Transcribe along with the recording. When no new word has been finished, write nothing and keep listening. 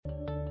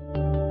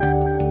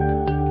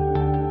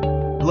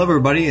Hello,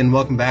 everybody, and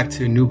welcome back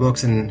to New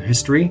Books in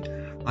History.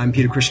 I'm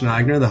Peter Christian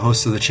Eigner, the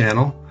host of the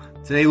channel.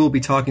 Today, we'll be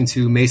talking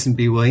to Mason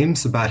B.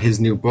 Williams about his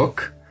new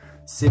book,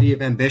 City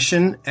of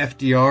Ambition,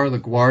 FDR,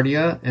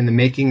 LaGuardia, and the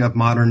Making of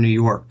Modern New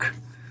York.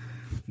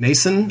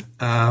 Mason,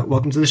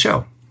 welcome to the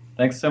show.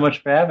 Thanks so much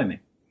for having me.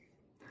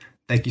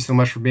 Thank you so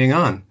much for being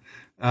on.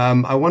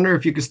 I wonder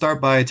if you could start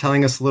by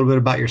telling us a little bit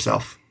about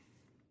yourself.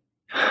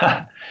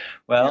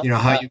 Well,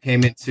 how you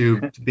came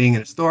into being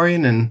an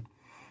historian and...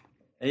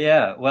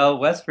 Yeah, well,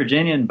 West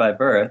Virginian by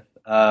birth.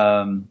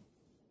 And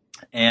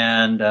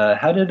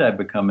how did I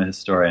become a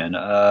historian?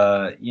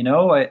 I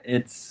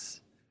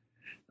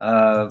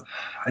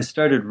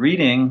started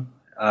reading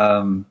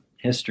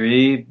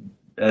history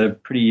at a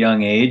pretty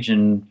young age,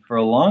 and for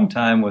a long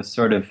time was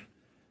sort of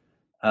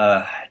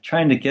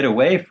trying to get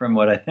away from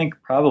what I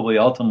think probably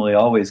ultimately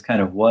always kind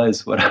of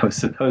was what I was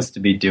supposed to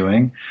be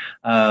doing.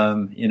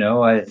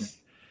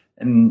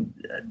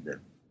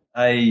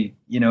 I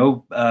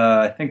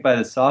think by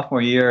the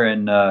sophomore year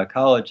in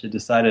college, I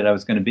decided I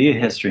was going to be a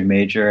history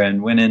major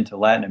and went into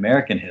Latin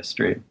American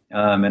history.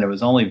 And it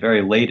was only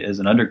very late as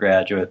an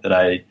undergraduate that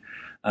I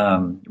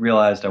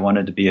realized I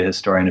wanted to be a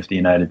historian of the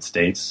United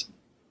States.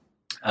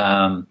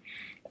 In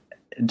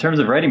terms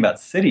of writing about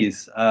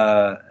cities,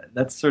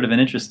 that's sort of an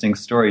interesting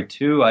story,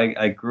 too.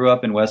 I grew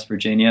up in West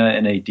Virginia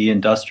in a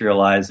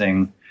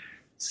deindustrializing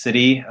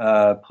city,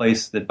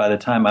 place that by the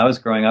time I was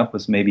growing up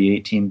was maybe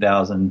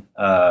 18,000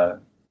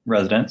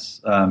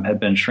 residents, had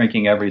been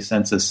shrinking every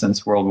census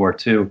since World War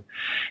II.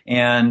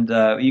 And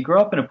you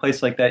grow up in a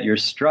place like that, you're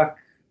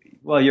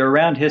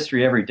around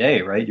history every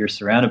day, right? You're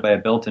surrounded by a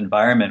built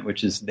environment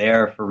which is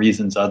there for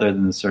reasons other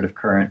than the sort of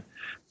current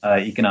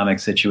economic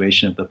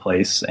situation of the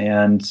place.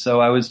 And so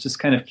I was just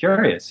kind of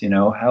curious,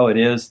 how it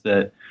is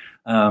that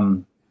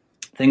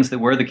things that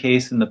were the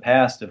case in the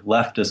past have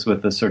left us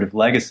with a sort of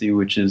legacy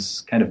which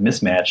is kind of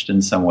mismatched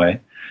in some way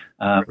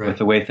with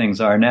the way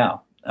things are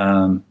now.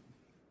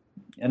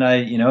 And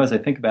as I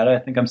think about it, I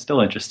think I'm still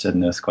interested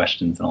in those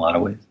questions in a lot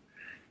of ways.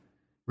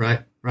 Right,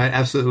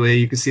 absolutely.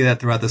 You can see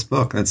that throughout this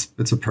book. It's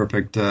a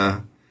perfect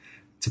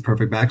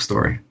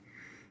backstory.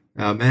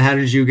 And how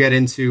did you get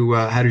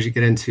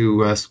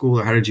into school,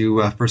 or how did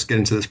you first get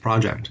into this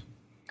project?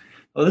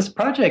 Well, this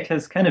project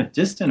has kind of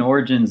distant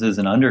origins as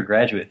an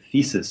undergraduate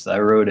thesis. I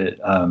wrote it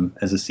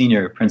as a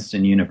senior at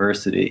Princeton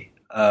University.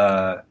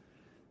 Then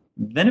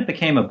it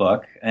became a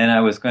book, and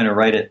I was going to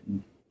write it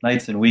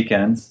nights and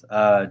weekends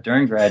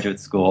during graduate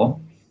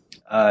school.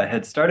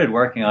 Had started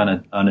working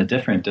on a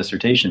different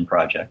dissertation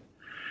project.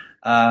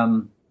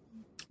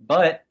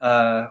 But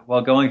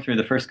while going through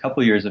the first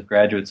couple years of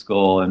graduate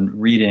school and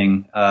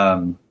reading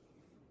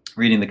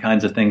the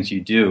kinds of things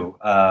you do,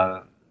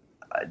 the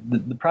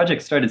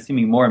project started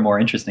seeming more and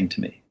more interesting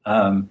to me.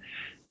 And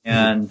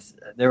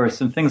there were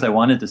some things I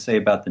wanted to say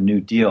about the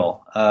New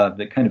Deal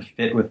that kind of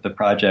fit with the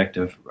project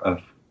of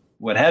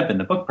what had been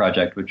the book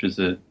project, which was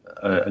a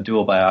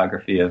dual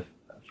biography of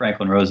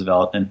Franklin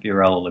Roosevelt and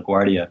Fiorello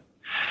LaGuardia.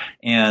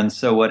 And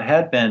so what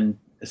had been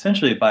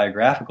essentially a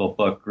biographical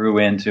book grew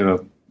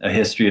into a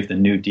history of the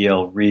New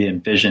Deal,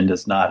 re-envisioned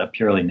as not a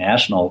purely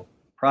national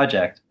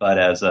project, but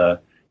as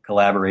a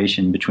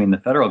collaboration between the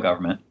federal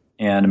government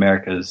and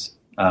America's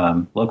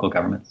local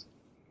governments.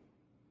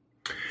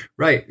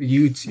 Right.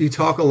 You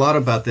talk a lot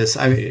about this.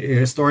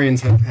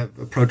 Historians have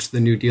approached the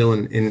New Deal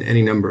in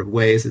any number of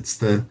ways. It's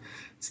the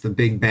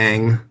Big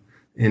Bang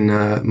in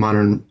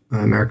modern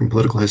American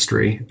political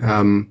history.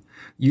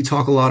 You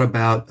talk a lot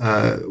about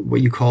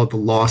what you call the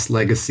lost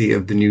legacy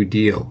of the New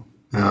Deal.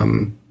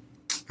 I'm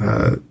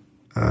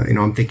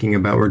thinking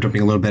about, we're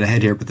jumping a little bit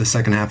ahead here, but the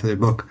second half of the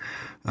book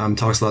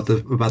talks a lot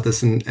about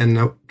this. And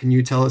can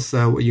you tell us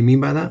what you mean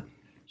by that?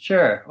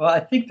 Sure. Well, I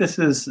think this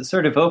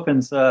sort of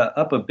opens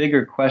up a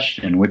bigger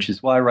question, which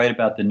is why write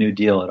about the New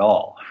Deal at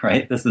all,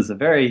 right? This is a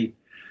very,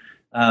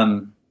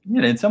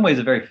 in some ways,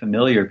 a very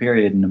familiar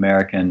period in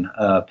American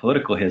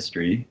political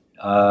history.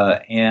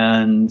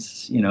 And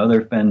there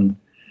have been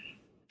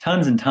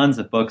tons and tons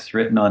of books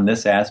written on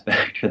this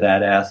aspect or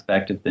that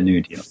aspect of the New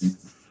Deal.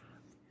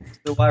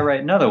 So why write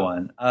another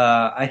one?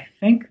 I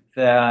think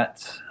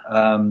that,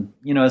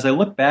 as I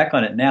look back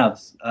on it now,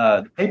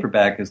 the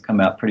paperback has come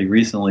out pretty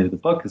recently. The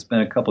book has been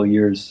a couple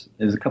years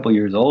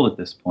old at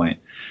this point.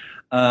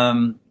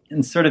 And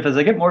sort of as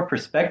I get more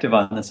perspective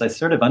on this, I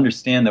sort of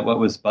understand that what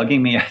was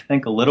bugging me, I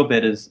think, a little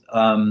bit is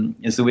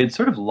that we had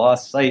sort of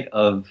lost sight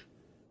of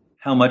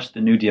how much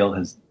the New Deal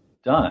has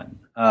done,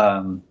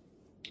 or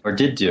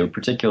did do,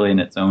 particularly in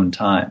its own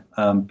time.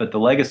 But the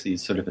legacy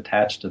is sort of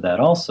attached to that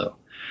also.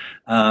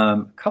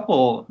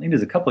 Maybe it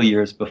was a couple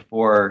years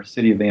before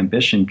City of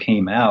Ambition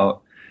came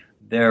out,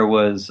 there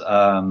was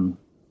a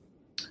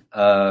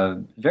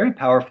very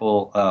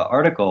powerful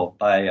article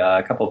by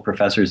a couple of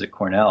professors at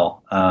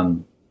Cornell,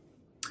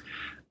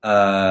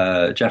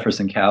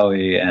 Jefferson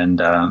Cowie and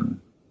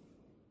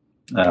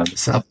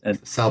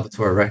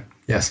Salvatore, right?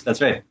 Yes,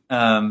 that's right.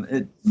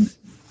 It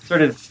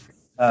sort of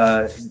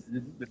the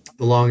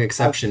long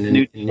exception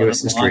in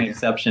U.S. history. Long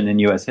exception in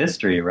U.S.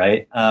 history,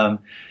 right?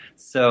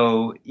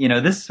 So,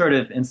 this sort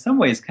of, in some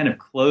ways, kind of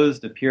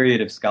closed a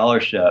period of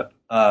scholarship,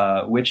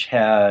 which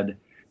had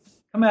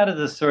come out of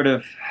this sort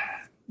of,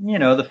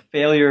 the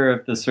failure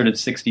of the sort of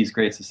 60s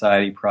Great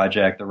Society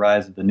project, the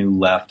rise of the New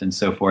Left, and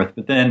so forth.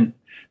 But then,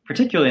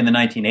 particularly in the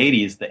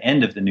 1980s, the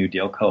end of the New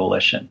Deal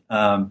coalition.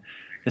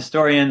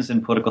 Historians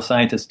and political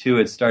scientists, too,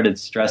 had started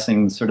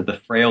stressing sort of the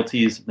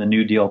frailties of the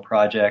New Deal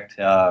project,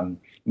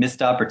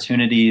 missed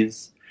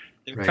opportunities.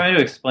 They were trying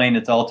to explain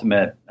its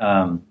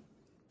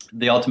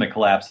the ultimate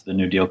collapse of the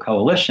New Deal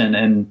coalition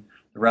and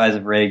the rise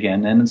of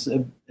Reagan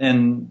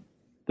and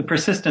the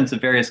persistence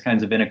of various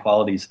kinds of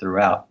inequalities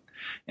throughout.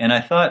 And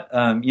I thought,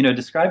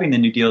 describing the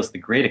New Deal as the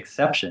great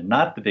exception,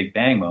 not the Big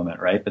Bang moment,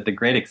 right, but the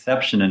great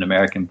exception in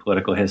American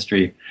political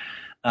history,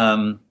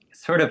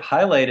 sort of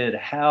highlighted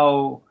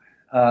how,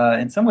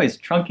 in some ways,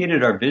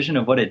 truncated our vision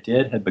of what it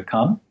had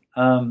become.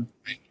 And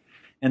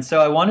so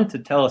I wanted to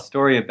tell a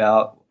story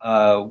about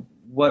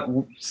what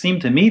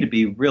seemed to me to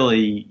be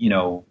really,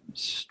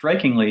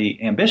 strikingly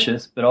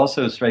ambitious, but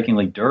also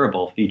strikingly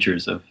durable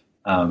features of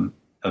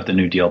the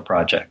New Deal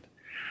project.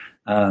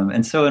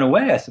 And so in a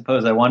way, I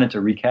suppose I wanted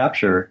to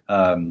recapture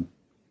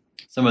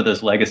some of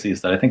those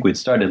legacies that I think we'd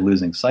started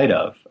losing sight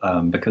of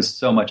because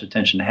so much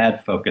attention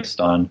had focused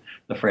on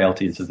the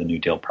frailties of the New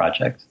Deal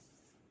project.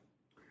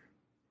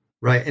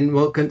 Right. And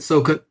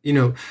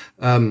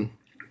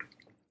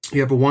you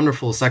have a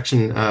wonderful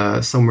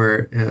section somewhere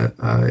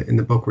in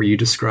the book where you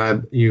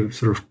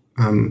sort of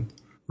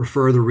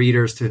refer the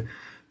readers to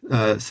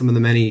some of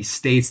the many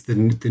states the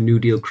New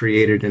Deal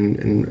created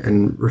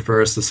and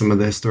refers to some of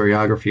the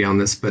historiography on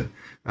this. But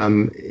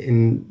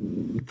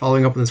in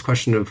following up on this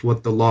question of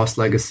what the lost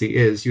legacy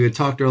is, you had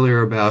talked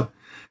earlier about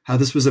how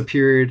this was a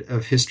period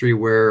of history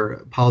where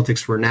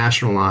politics were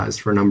nationalized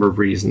for a number of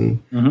reasons.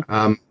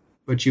 Mm-hmm.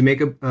 But you make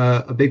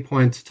a big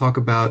point to talk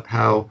about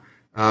how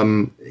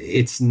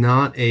it's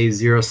not a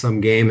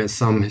zero-sum game as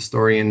some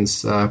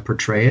historians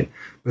portray it,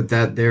 but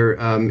that there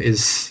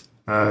is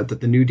that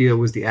the New Deal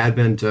was the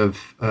advent of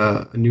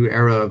a new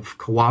era of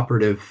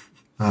cooperative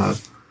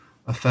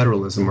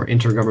federalism or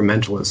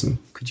intergovernmentalism.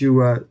 Could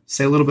you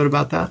say a little bit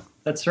about that?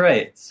 That's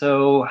right.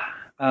 So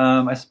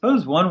I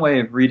suppose one way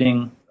of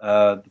reading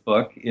the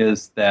book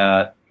is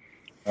that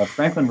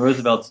Franklin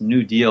Roosevelt's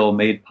New Deal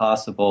made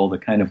possible the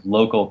kind of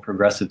local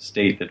progressive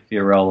state that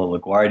Fiorello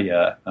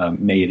LaGuardia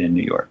made in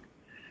New York.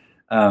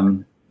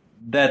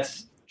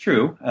 That's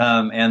true,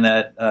 and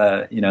that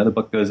the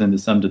book goes into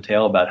some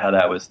detail about how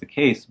that was the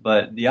case.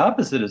 But the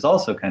opposite is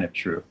also kind of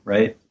true,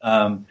 right?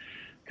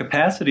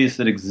 Capacities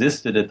that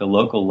existed at the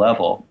local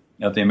level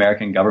of the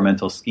American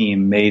governmental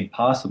scheme made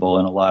possible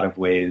in a lot of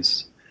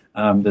ways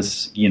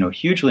this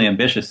hugely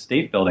ambitious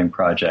state building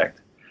project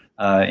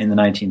in the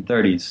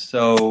 1930s.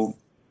 So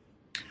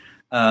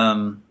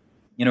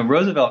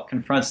Roosevelt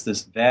confronts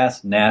this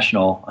vast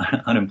national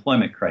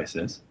unemployment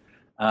crisis.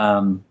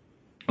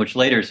 Which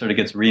later sort of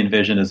gets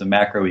re-envisioned as a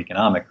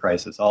macroeconomic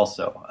crisis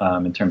also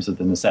in terms of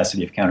the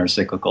necessity of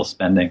countercyclical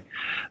spending.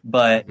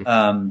 But,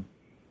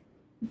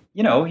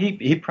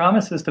 he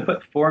promises to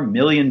put 4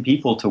 million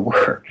people to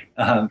work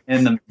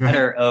in the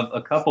matter of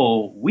a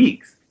couple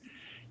weeks.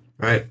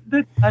 Right.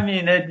 I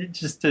mean,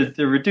 just to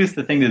reduce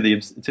the thing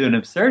to an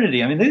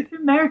absurdity, I mean, the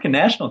American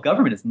national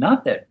government is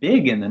not that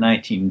big in the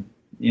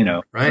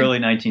early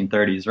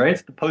 1930s, right?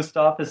 It's the post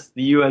office,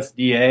 the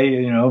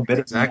USDA, a bit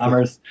of the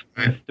Commerce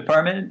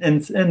Department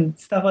and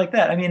stuff like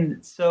that. I mean,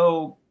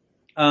 so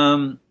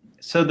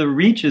the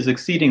reach is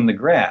exceeding the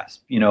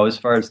grasp, as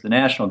far as the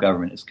national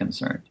government is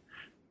concerned.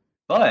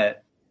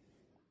 But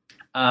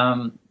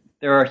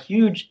there are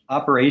huge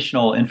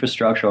operational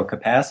infrastructural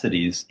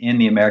capacities in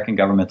the American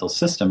governmental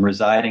system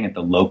residing at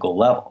the local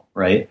level,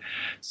 right?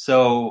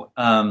 So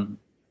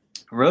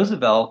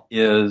Roosevelt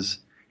is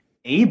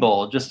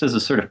able, just as a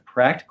sort of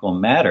practical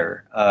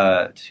matter,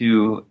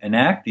 to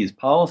enact these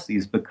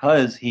policies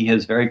because he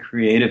has very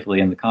creatively,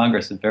 and the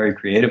Congress has very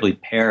creatively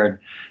paired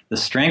the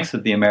strengths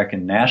of the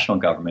American national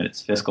government,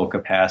 its fiscal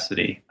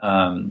capacity,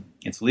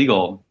 its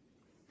legal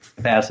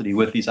capacity,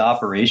 with these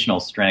operational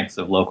strengths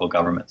of local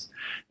governments.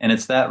 And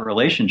it's that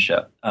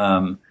relationship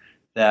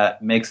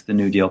that makes the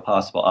New Deal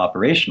possible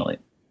operationally.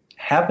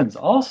 Happens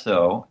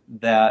also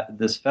that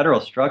this federal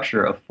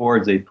structure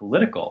affords a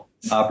political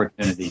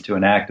opportunity to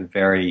enact a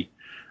very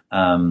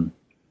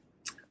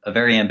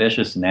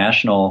ambitious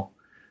national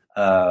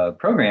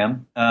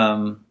program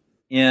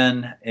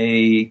in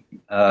a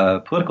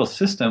political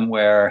system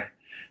where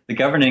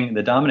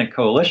the dominant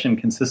coalition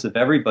consists of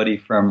everybody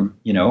from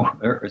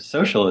or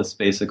socialists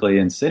basically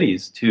in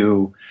cities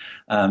to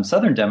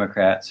Southern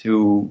Democrats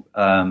who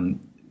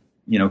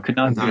could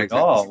not do it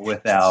all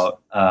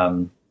without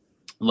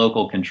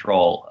local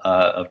control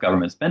of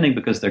government spending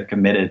because they're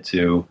committed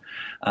to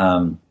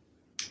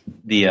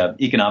the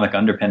economic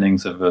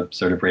underpinnings of a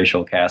sort of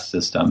racial caste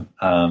system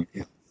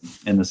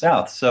in the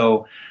South.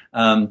 So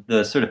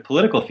the sort of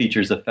political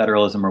features of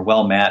federalism are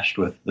well matched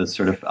with the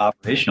sort of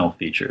operational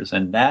features,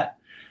 and that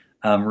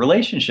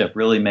relationship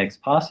really makes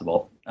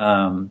possible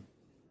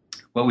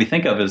what we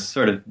think of as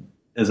sort of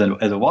as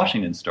a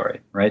Washington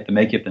story, right? The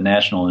making of the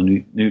national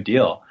New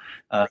Deal.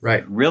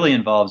 Right. really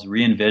involves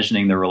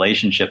re-envisioning the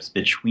relationships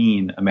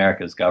between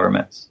America's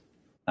governments.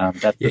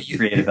 That's Yeah, the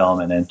creative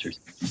element enters.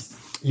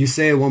 you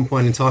say at one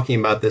point in talking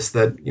about this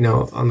that,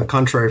 on the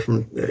contrary,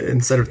 from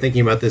instead of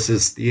thinking about this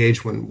as the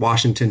age when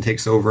Washington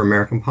takes over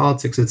American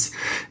politics,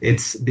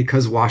 it's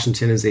because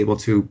Washington is able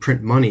to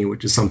print money,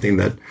 which is something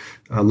that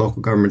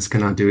local governments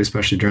cannot do,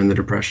 especially during the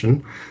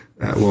Depression.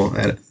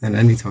 At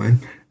any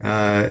time.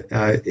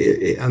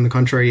 On the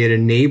contrary, it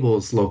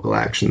enables local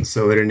action.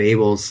 So it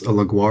enables a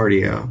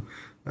LaGuardia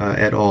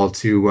et al.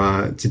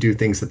 To do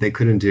things that they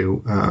couldn't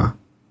do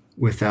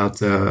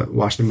without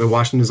Washington. But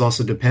Washington is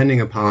also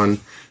depending upon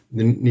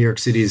the New York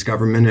City's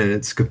government and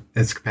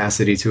its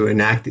capacity to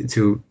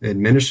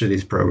administer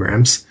these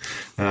programs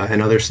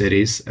and other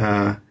cities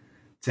to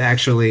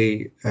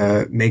actually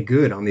make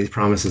good on these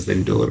promises that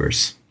it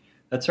delivers.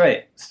 That's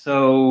right.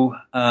 So,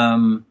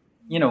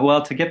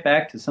 to get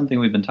back to something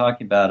we've been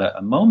talking about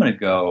a moment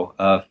ago,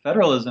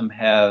 federalism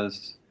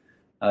has,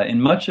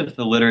 in much of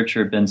the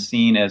literature, been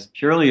seen as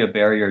purely a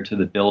barrier to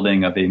the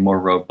building of a more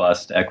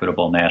robust,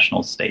 equitable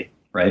national state,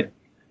 right?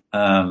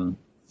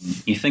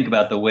 You think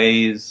about the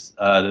ways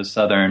the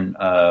Southern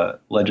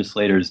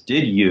legislators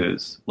did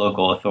use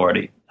local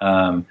authority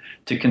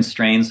to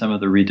constrain some of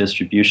the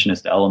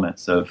redistributionist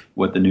elements of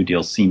what the New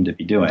Deal seemed to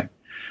be doing.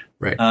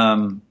 Right.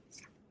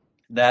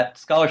 That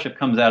scholarship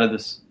comes out of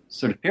this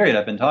sort of period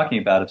I've been talking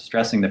about of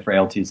stressing the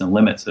frailties and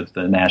limits of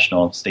the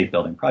national state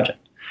building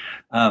project.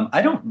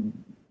 I don't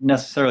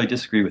necessarily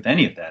disagree with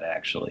any of that,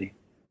 actually,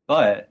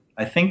 but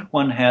I think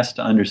one has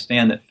to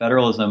understand that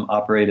federalism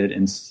operated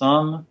in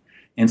some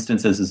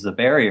instances as a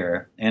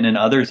barrier and in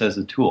others as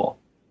a tool.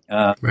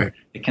 Right.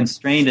 It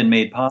constrained and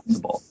made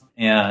possible.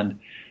 And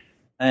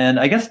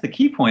I guess the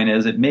key point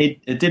is it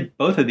did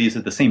both of these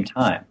at the same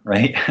time,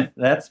 right?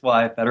 That's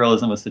why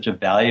federalism was such a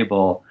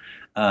valuable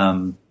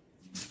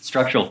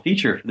structural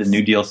feature for the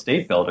New Deal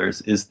state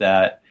builders, is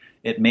that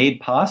it made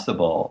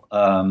possible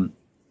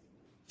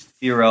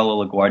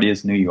Fiorello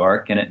LaGuardia's New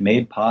York, and it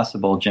made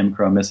possible Jim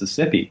Crow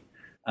Mississippi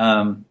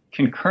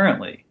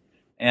concurrently.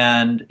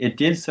 And it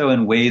did so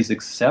in ways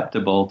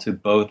acceptable to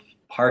both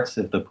parts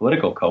of the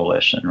political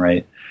coalition,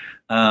 right?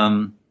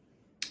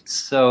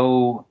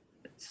 So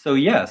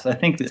yes, I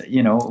think that,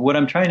 what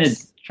I'm trying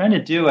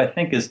to do, I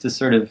think, is to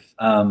sort of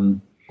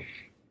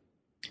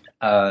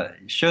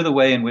show the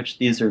way in which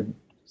these are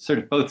sort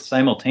of both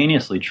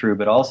simultaneously true,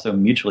 but also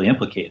mutually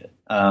implicated.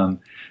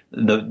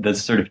 The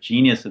sort of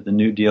genius of the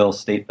New Deal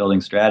state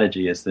building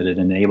strategy is that it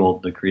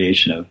enabled the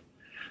creation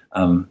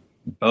of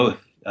both,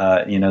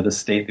 the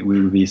state that we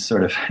would be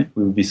sort of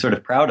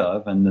proud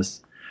of, and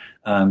this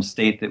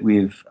state that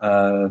we've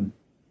come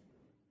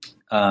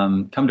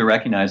to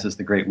recognize as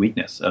the great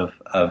weakness of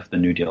the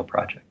New Deal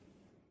project.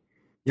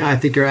 Yeah, I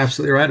think you're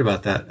absolutely right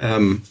about that.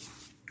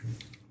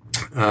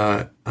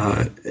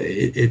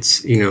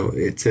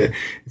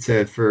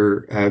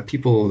 For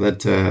people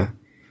that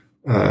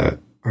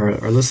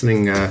are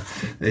listening,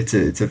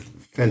 it's a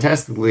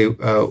fantastically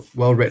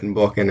well written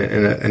book and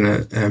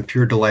a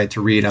pure delight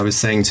to read. I was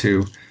saying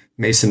to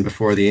Mason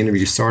before the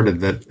interview started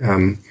that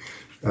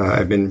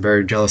I've been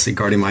very jealously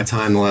guarding my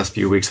time the last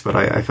few weeks, but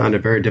I found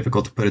it very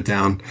difficult to put it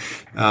down.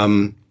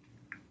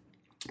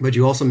 But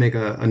you also make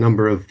a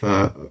number of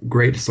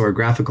great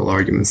historiographical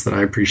arguments that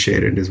I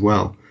appreciated as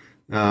well.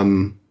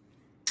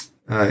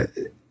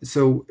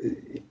 So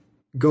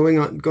going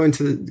a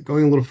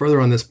little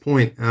further on this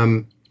point,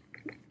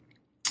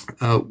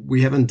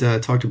 we haven't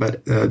talked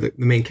about the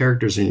main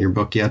characters in your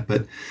book yet,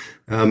 but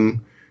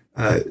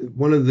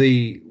one of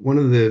the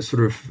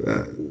sort of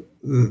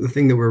the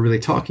thing that we're really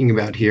talking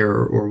about here,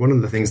 or one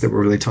of the things that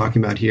we're really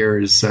talking about here,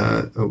 is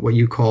what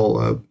you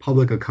call a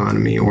public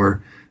economy,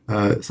 or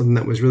something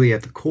that was really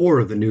at the core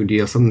of the New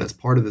Deal, something that's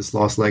part of this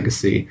lost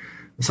legacy,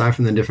 aside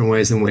from the different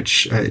ways in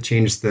which it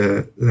changed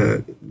the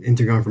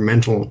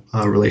intergovernmental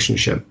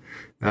relationship.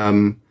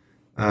 The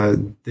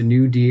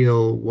New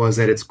Deal was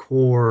at its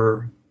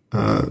core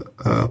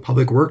a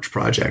public works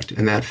project,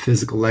 and that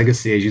physical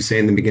legacy, as you say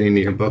in the beginning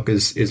of your book,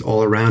 is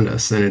all around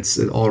us, and it's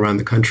all around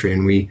the country,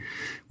 and we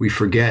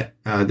forget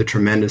the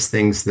tremendous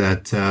things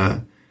that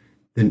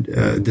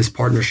this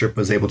partnership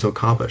was able to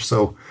accomplish.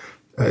 So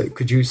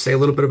could you say a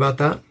little bit about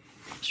that?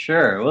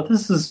 Sure. Well,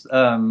 this is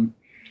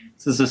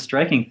a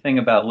striking thing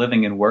about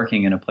living and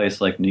working in a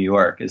place like New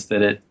York, is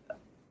that it,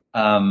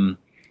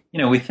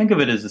 we think of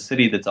it as a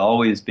city that's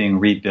always being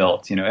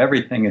rebuilt.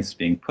 Everything is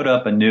being put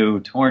up anew,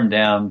 torn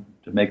down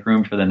to make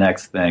room for the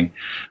next thing.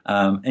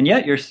 And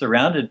yet you're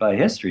surrounded by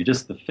history,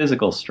 just the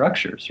physical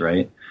structures,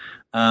 right?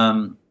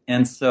 And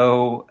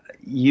so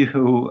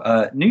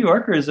New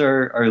Yorkers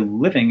are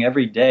living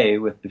every day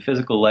with the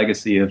physical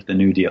legacy of the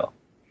New Deal.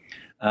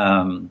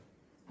 From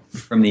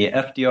the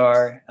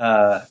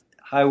FDR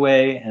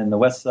Highway and the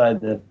West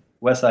Side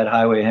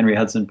Highway, Henry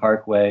Hudson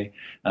Parkway,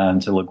 to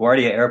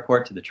LaGuardia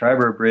Airport, to the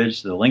Triborough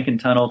Bridge, to the Lincoln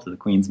Tunnel, to the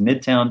Queens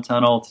Midtown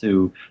Tunnel,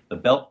 to the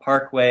Belt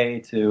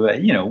Parkway, to,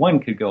 one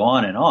could go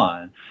on and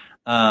on.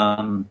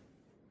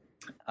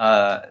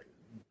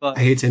 But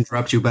I hate to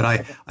interrupt you, but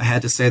I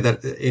had to say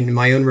that in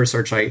my own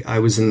research, I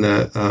was in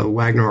the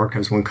Wagner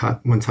archives one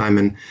time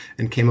and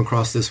came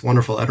across this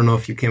wonderful, I don't know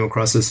if you came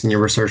across this in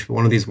your research, but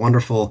one of these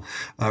wonderful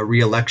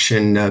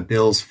re-election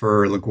bills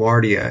for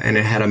LaGuardia, and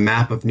it had a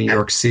map of New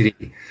York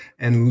City,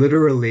 and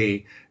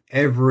literally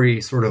every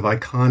sort of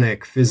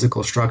iconic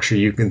physical structure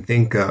you can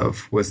think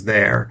of was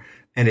there.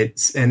 And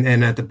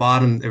and at the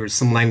bottom, there was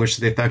some language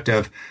to the effect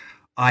of,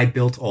 I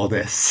built all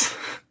this,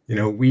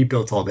 we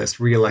built all this,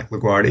 re-elect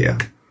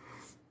LaGuardia.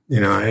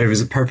 It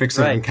was a perfect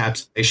sort of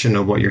encapsulation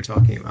of what you're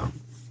talking about.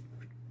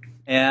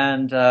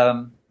 And,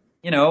 and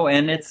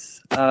it's,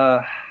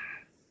 if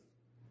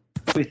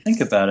we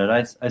think about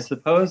it, I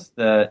suppose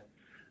that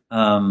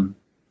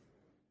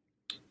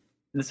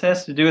this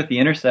has to do with the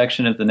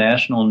intersection of the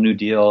National New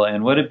Deal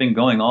and what had been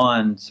going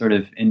on sort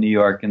of in New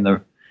York in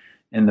the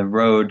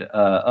road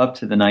up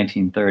to the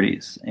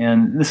 1930s.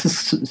 And this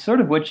is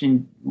sort of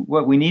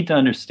what we need to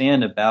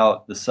understand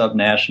about the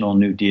subnational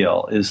New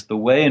Deal is the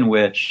way in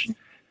which,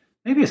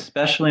 maybe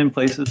especially in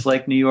places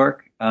like New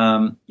York,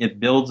 it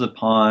builds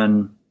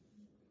upon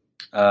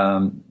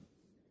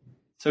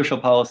social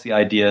policy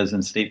ideas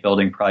and state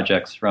building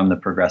projects from the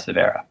progressive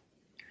era.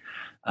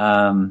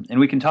 And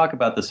we can talk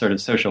about the sort of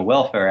social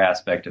welfare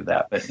aspect of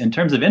that. But in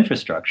terms of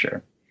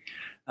infrastructure,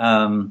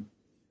 in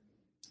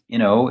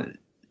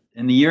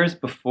the years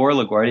before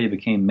LaGuardia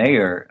became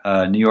mayor,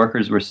 New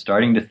Yorkers were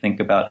starting to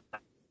think about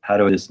how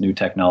to use this new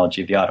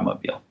technology of the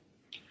automobile.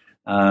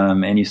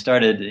 And you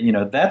started,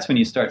 that's when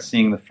you start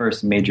seeing the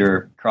first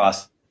major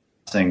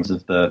crossings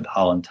of the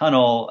Holland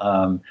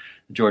Tunnel.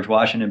 The George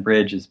Washington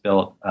Bridge is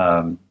built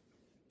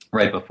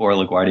right before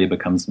LaGuardia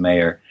becomes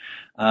mayor.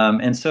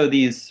 And so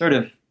these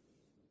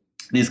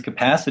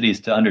capacities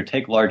to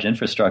undertake large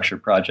infrastructure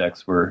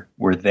projects were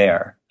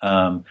there.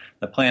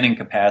 The planning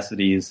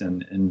capacities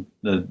and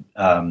the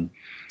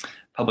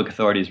public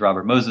authorities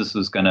Robert Moses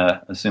was going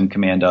to assume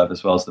command of,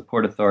 as well as the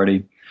Port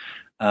Authority.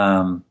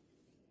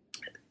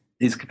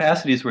 These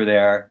capacities were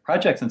there.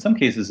 Projects in some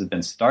cases had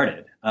been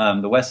started.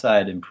 The West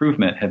Side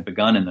Improvement had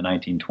begun in the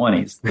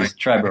 1920s. This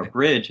Triborough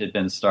Bridge had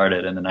been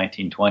started in the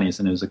 1920s,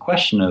 and it was a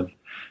question of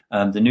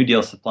the New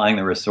Deal supplying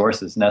the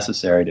resources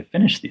necessary to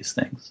finish these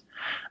things.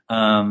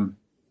 But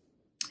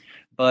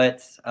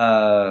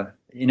I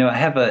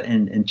have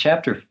in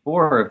chapter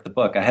 4 of the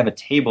book, I have a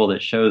table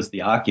that shows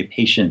the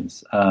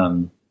occupations.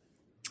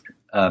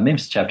 Maybe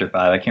it's chapter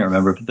 5, I can't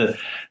remember, but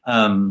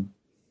the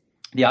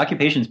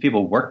occupations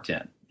people worked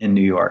in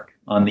New York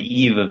on the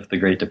eve of the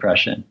Great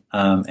Depression.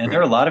 And there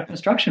were a lot of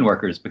construction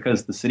workers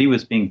because the city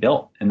was being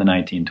built in the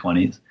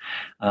 1920s.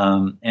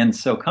 And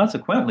so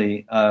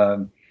consequently,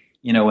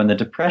 when the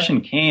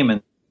Depression came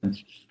and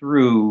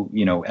threw,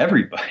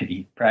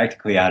 everybody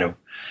practically out of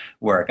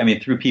work,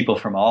 threw people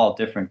from all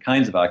different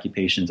kinds of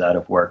occupations out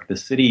of work, the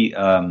city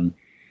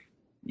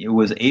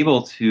was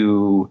able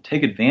to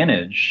take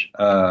advantage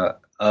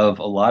of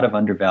a lot of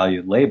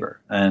undervalued labor.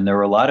 And there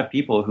were a lot of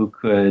people who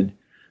could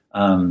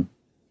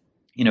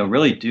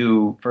really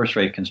do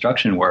first-rate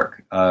construction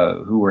work,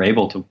 who were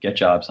able to get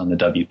jobs on the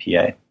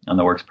WPA, on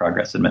the Works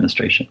Progress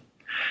Administration.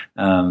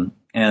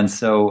 And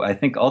so I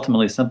think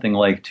ultimately something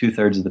like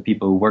 2/3 of the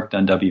people who worked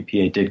on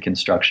WPA did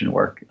construction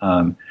work.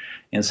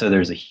 And so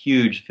there's a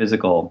huge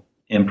physical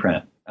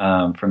imprint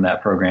from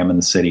that program in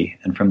the city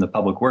and from the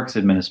Public Works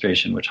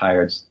Administration, which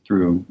hires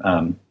through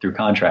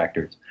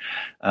contractors.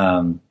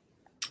 So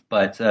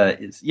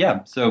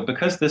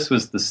because this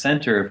was the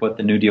center of what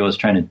the New Deal was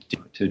trying to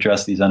do to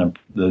address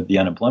the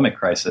unemployment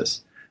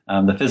crisis,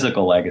 the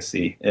physical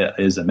legacy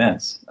is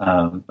immense.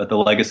 But the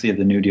legacy of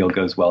the New Deal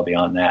goes well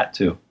beyond that,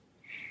 too.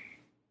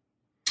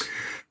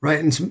 Right.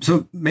 And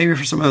so maybe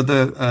for some of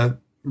the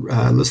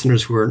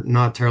listeners who are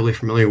not terribly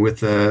familiar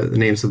with the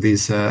names of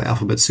these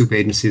alphabet soup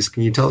agencies,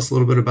 can you tell us a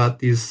little bit about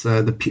these,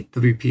 the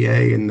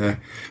WPA and the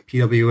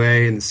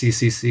PWA and the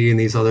CCC and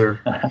these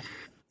other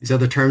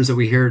terms that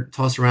we hear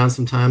tossed around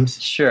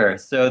sometimes? Sure.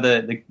 So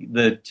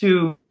the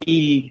two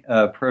key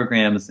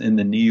programs in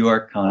the New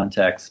York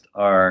context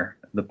are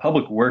the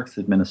Public Works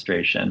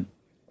Administration,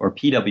 or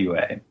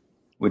PWA,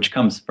 which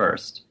comes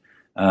first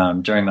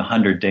during the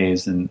 100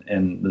 days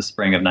in the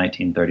spring of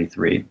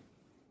 1933.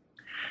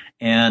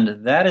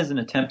 And that is an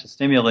attempt to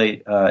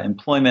stimulate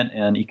employment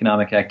and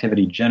economic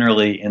activity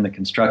generally in the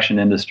construction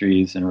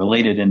industries and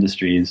related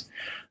industries.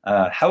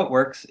 How it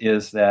works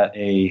is that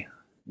a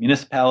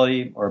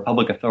municipality or a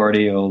public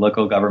authority or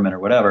local government or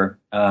whatever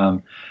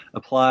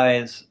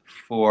applies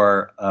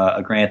for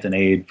a grant and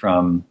aid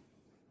from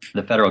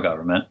the federal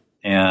government,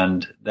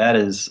 and that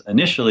is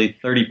initially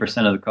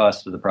 30% of the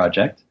cost of the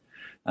project.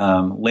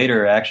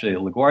 Later, actually, at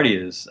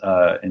LaGuardia's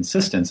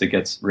insistence, it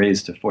gets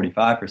raised to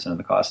 45% of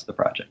the cost of the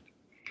project.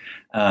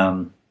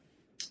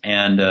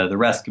 And the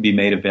rest can be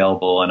made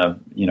available in a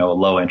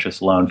low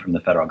interest loan from the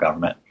federal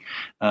government.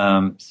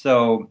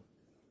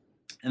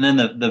 And then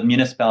the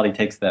municipality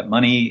takes that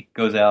money,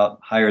 goes out,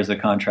 hires a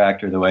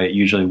contractor the way it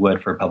usually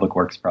would for a public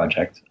works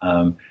project,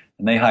 and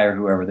they hire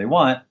whoever they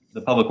want.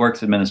 The Public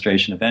Works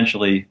Administration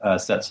eventually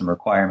sets some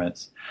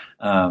requirements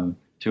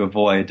to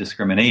avoid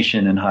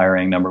discrimination in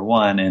hiring, number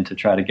one, and to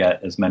try to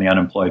get as many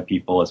unemployed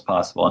people as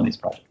possible on these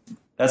projects.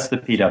 That's the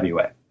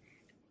PWA.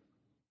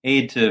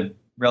 Aid to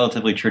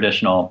relatively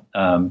traditional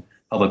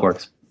public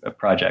works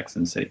projects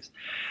in cities.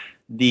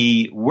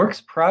 The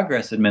Works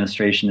Progress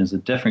Administration is a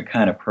different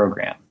kind of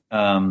program.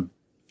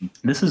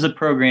 This is a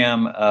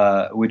program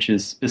which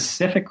is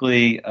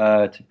specifically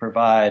to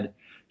provide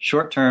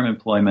short-term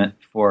employment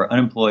for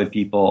unemployed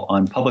people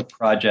on public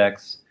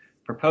projects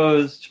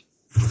proposed,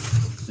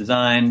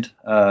 designed,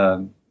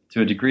 to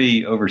a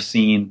degree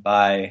overseen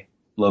by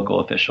local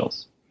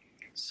officials.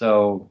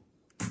 So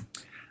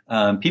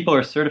people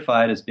are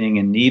certified as being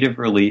in need of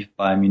relief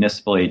by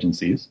municipal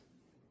agencies.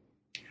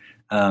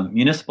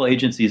 Municipal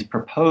agencies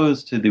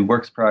propose to the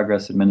Works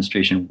Progress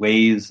Administration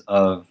ways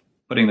of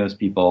putting those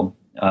people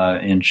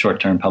in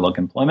short-term public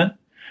employment.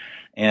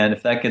 And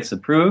if that gets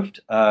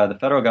approved, the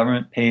federal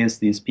government pays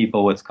these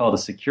people what's called a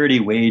security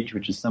wage,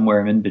 which is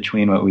somewhere in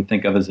between what we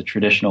think of as a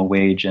traditional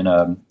wage and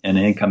an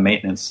income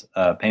maintenance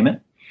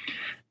payment.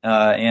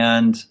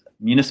 And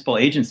municipal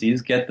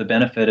agencies get the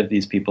benefit of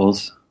these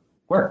people's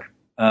work.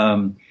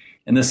 And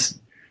this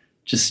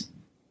just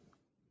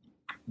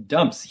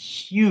dumps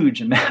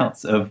huge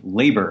amounts of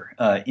labor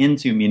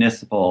into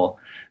municipal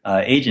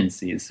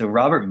agencies. So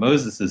Robert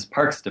Moses's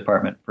Parks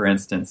Department, for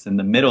instance, in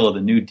the middle of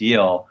the New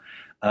Deal,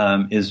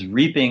 is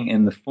reaping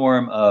in the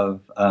form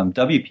of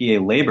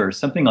WPA labor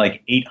something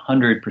like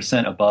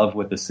 800% above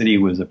what the city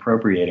was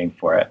appropriating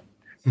for it.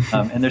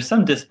 And there's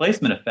some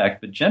displacement effect,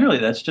 but generally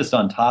that's just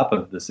on top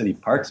of the city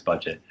parks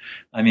budget.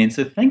 I mean,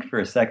 so think for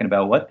a second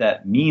about what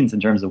that means in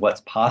terms of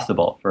what's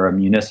possible for a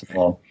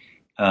municipal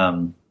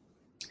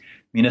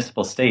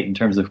state in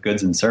terms of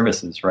goods and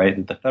services, right?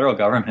 That the federal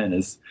government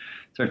is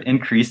sort of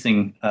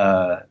increasing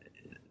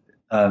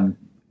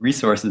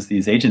resources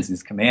these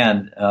agencies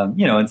command,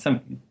 in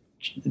some,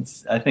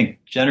 it's, I think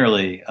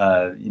generally,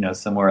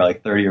 somewhere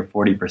like 30 or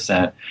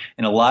 40%.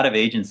 In a lot of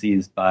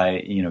agencies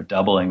by,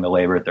 doubling the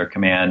labor at their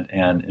command,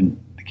 and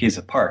in the case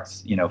of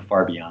parks,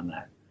 far beyond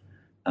that.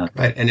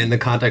 Right, and in the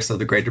context of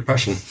the Great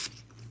Depression.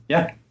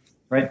 Yeah,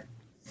 right.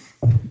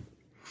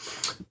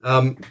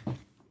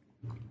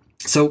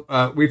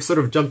 So we've sort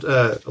of jumped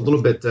a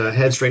little bit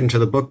head straight into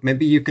the book.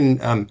 Maybe you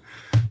can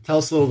tell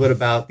us a little bit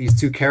about these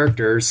two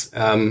characters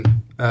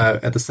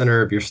at the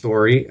center of your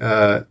story,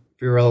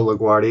 Fiorello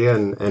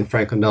LaGuardia and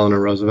Franklin Delano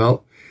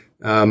Roosevelt.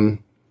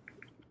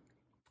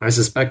 I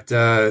suspect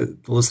the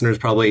listeners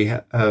probably know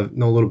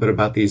a little bit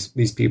about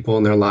these people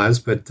and their lives,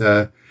 but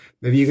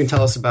maybe you can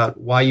tell us about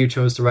why you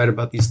chose to write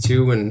about these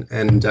two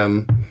and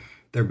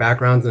their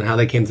backgrounds and how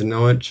they came to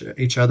know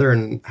each other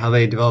and how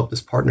they developed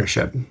this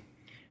partnership.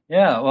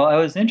 Yeah, well, I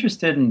was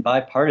interested in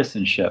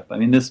bipartisanship. I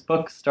mean, this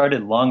book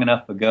started long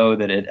enough ago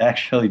that it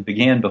actually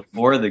began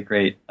before the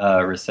Great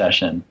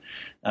Recession,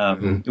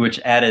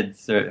 which added,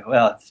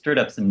 it stirred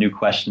up some new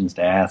questions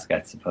to ask,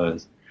 I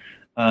suppose.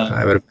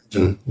 I would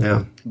imagine,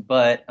 yeah.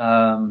 But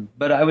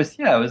I was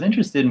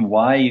interested in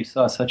why you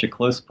saw such a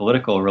close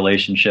political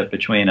relationship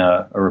between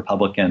a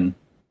Republican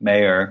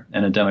mayor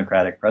and a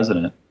Democratic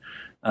president.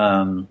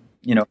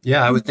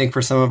 Yeah, I would think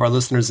for some of our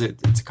listeners,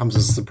 it comes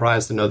as a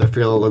surprise to know that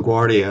Fiorello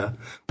LaGuardia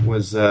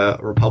was a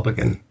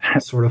Republican.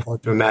 It's sort of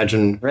hard to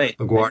imagine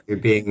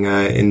LaGuardia being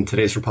in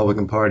today's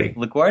Republican Party.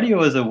 LaGuardia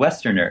was a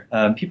Westerner.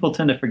 People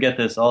tend to forget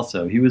this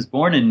also. He was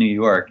born in New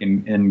York,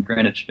 in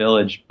Greenwich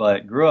Village,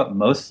 but grew up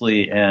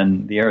mostly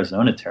in the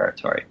Arizona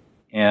territory.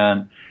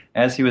 And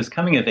as he was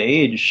coming of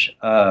age,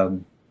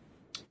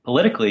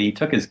 politically, he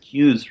took his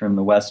cues from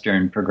the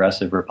Western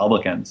progressive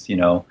Republicans,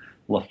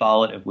 La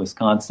Follette of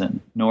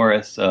Wisconsin,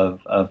 Norris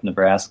of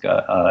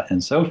Nebraska,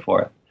 and so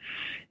forth.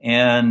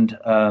 And,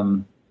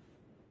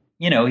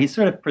 he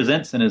sort of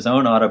presents in his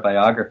own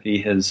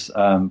autobiography his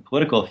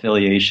political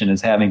affiliation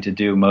as having to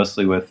do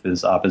mostly with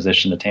his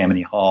opposition to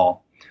Tammany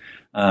Hall.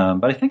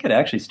 But I think it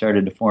actually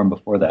started to form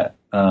before that.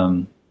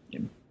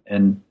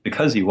 And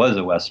because he was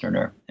a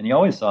Westerner, and he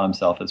always saw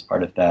himself as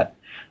part of that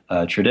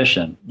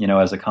tradition.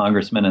 As a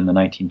congressman in the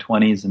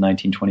 1920s, in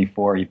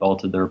 1924, he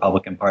bolted the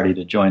Republican Party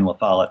to join La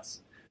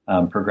Follette's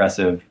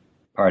progressive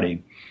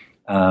party.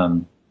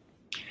 But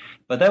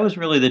that was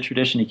really the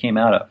tradition he came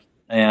out of.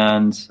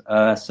 And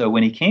so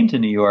when he came to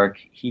New York,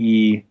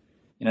 the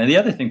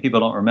other thing people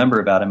don't remember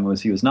about him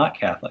was he was not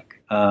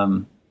Catholic.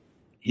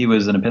 He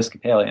was an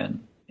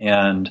Episcopalian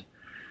and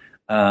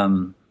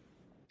a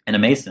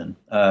Mason,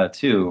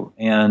 too.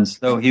 And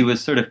so he was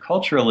sort of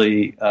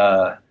culturally,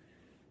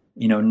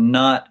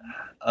 not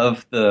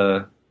of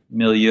the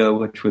milieu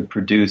which would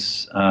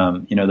produce,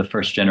 the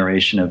first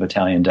generation of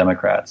Italian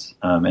Democrats,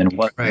 and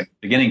was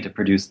beginning to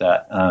produce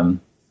that,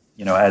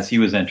 as he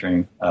was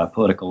entering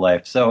political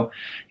life. So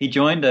he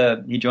joined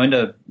a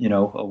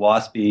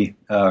waspy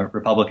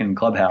Republican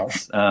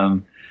clubhouse,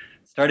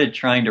 started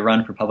trying to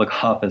run for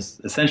public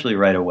office essentially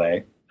right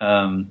away,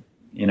 and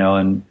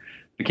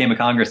became a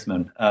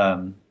congressman,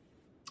 one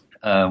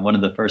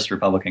of the first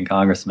Republican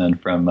congressmen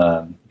from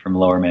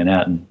Lower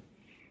Manhattan.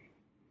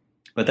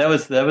 But that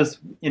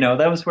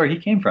was where he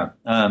came from.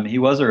 He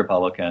was a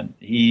Republican.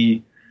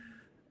 He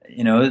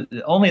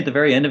only at the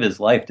very end of his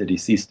life did he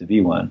cease to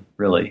be one,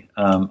 really.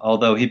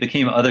 Although he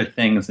became other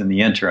things in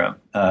the interim,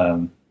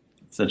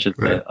 such as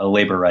Right. a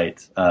labor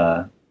right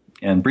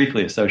and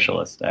briefly a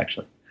socialist,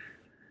 actually.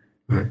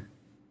 Right.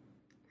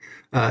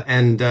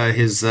 And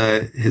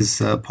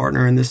his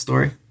partner in this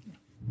story?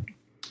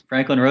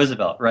 Franklin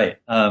Roosevelt, right,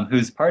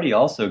 whose party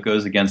also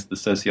goes against the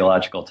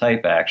sociological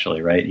type,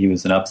 actually, right? He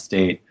was an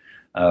upstate,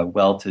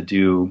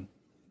 well-to-do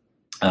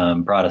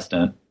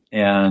Protestant,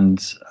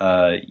 and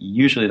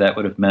usually that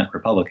would have meant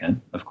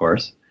Republican, of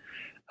course.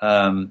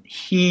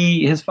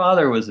 His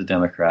father was a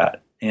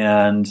Democrat,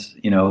 and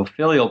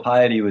filial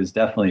piety was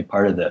definitely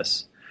part of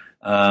this.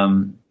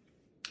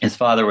 His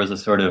father was a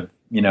sort of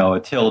a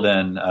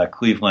Tilden,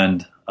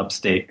 Cleveland,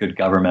 upstate, good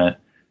government,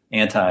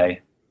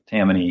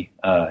 anti-Tammany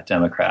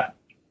Democrat,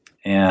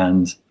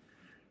 and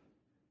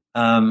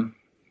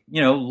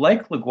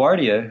like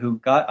LaGuardia, who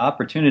got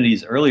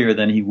opportunities earlier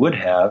than he would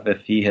have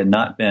if he had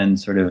not been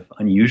sort of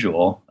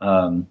unusual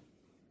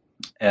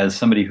as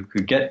somebody who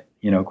could get,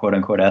 quote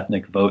unquote,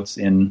 ethnic votes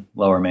in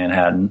Lower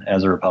Manhattan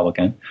as a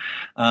Republican.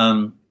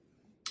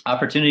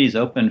 Opportunities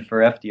opened for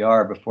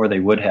FDR before they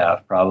would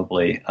have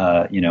probably,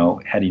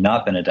 had he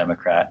not been a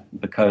Democrat,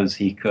 because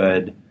he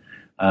could,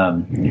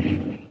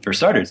 for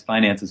starters,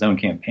 finance his own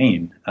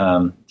campaign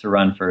to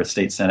run for a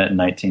state senate in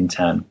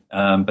 1910.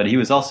 But he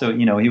was also,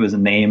 he was a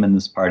name in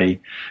this party.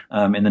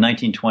 In the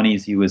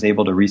 1920s, he was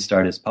able to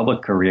restart his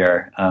public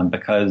career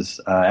because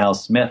Al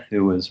Smith,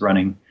 who was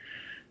running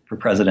for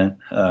president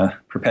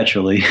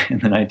perpetually in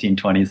the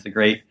 1920s, the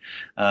great,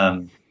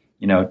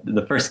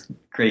 the first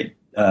great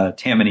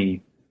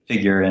Tammany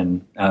figure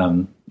in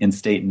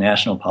state and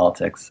national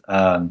politics,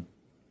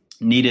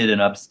 needed an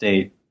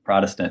upstate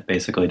Protestant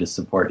basically to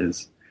support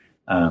his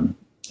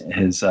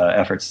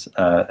efforts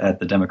at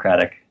the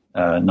Democratic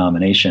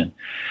nomination.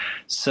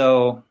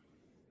 So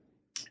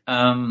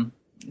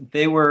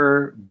they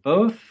were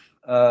both.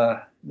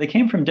 They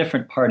came from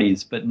different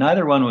parties, but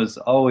neither one was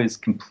always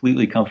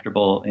completely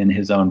comfortable in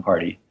his own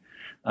party.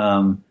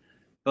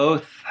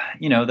 Both,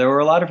 there were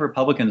a lot of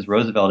Republicans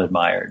Roosevelt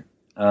admired,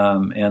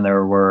 and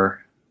there were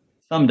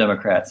some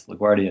Democrats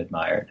LaGuardia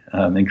admired,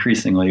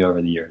 increasingly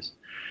over the years.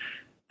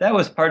 That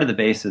was part of the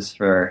basis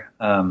for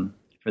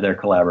their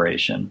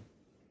collaboration.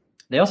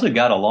 They also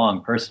got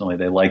along personally.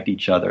 They liked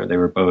each other. They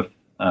were both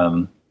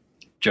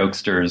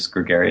jokesters,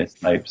 gregarious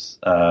types.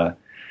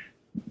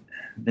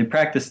 They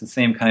practiced the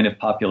same kind of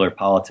popular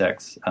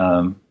politics.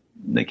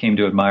 They came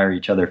to admire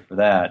each other for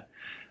that.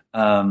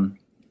 But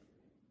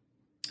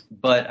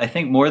I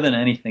think more than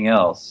anything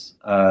else,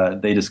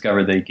 they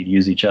discovered they could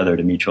use each other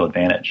to mutual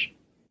advantage.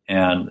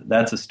 And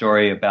that's a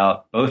story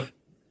about both.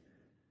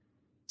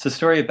 It's a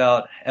story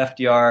about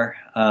FDR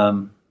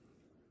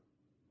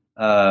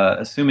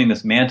assuming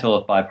this mantle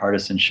of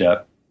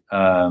bipartisanship.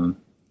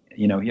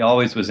 He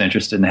always was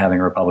interested in having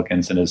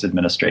Republicans in his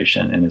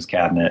administration, in his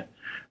cabinet.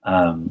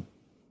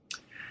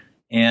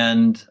 He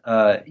used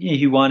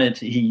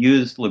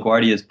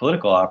LaGuardia's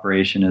political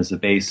operation as a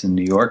base in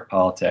New York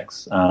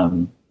politics.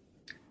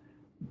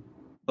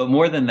 But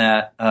more than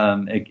that,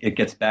 it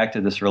gets back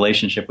to this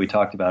relationship we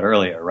talked about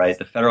earlier, right?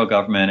 The federal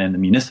government and the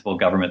municipal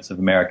governments of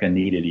America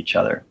needed each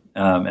other.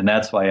 And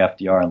that's why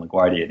FDR and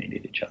LaGuardia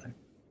needed each other.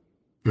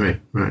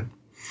 Right.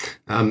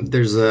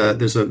 There's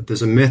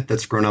a myth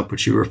that's grown up,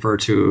 which you refer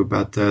to,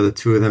 about the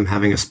two of them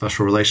having a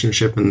special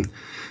relationship, and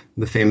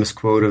the famous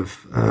quote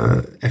of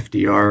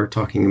FDR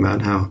talking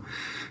about how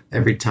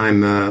every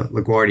time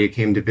LaGuardia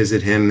came to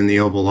visit him in the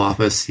Oval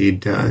Office,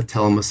 he'd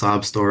tell him a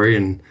sob story,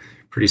 and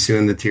pretty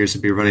soon the tears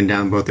would be running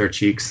down both their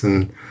cheeks,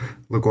 and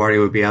LaGuardia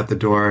would be out the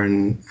door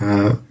and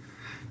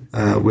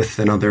with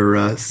another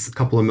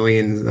couple of $1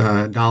 million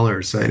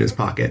in his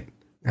pocket.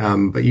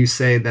 But you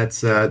say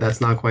that's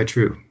not quite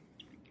true.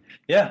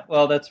 Yeah,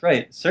 well, that's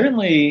right.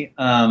 Certainly,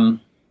 LaGuardia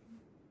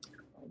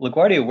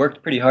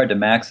worked pretty hard to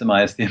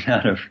maximize the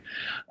amount of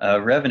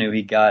revenue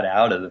he got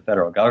out of the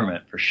federal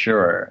government, for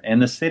sure. And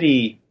the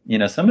city,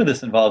 some of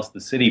this involves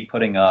the city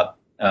putting up,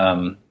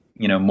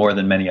 more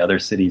than many other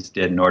cities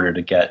did in order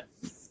to get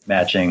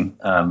matching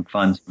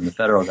funds from the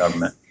federal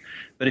government.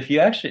 But if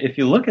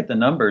you look at the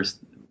numbers,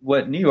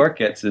 what New York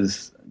gets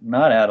is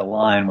not out of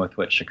line with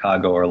what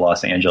Chicago or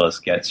Los Angeles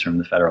gets from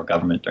the federal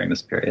government during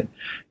this period.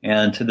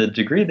 And to the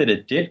degree that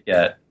it did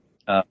get...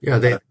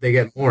 they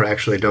get more,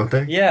 actually, don't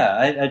they?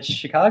 Yeah,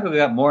 Chicago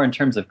got more in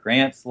terms of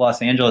grants. Los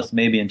Angeles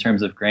maybe in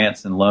terms of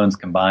grants and loans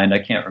combined. I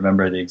can't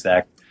remember the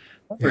exact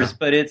numbers,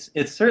 but it's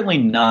certainly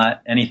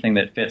not anything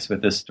that fits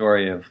with this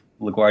story of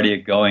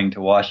LaGuardia going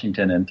to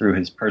Washington and through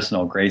his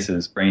personal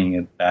graces bringing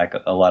it back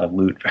a lot of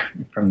loot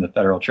from the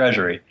federal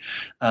treasury.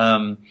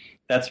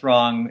 That's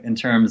wrong in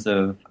terms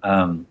of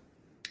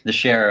the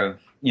share of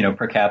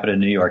per capita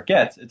New York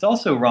gets. It's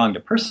also wrong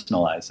to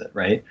personalize it,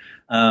 right?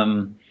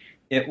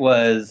 It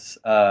was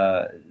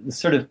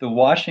sort of the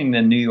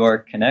Washington-New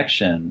York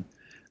connection.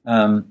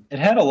 It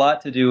had a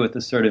lot to do with the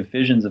sort of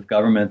visions of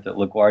government that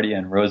LaGuardia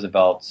and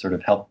Roosevelt sort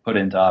of helped put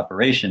into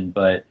operation,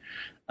 but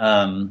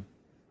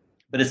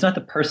it's not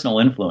the personal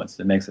influence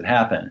that makes it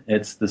happen.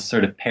 It's this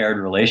sort of paired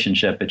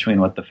relationship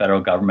between what the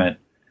federal government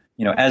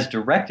as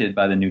directed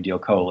by the New Deal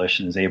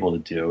coalition is able to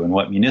do, and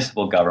what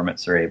municipal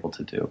governments are able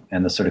to do,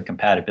 and the sort of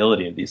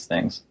compatibility of these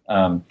things.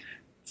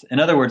 In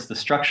other words, the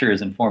structure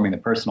is informing the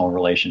personal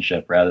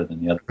relationship rather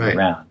than the other way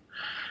around.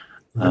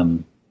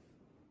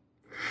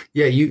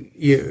 Yeah,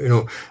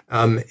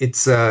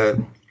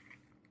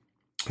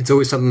 it's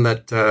always something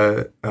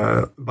that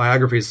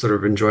biography is sort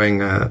of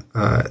enjoying a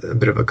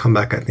bit of a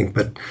comeback, I think.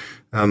 But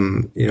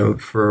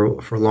for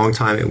a long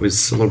time, it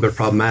was a little bit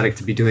problematic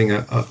to be doing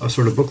a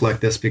sort of book like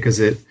this because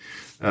it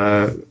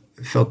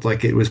felt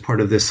like it was part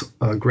of this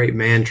great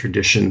man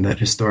tradition that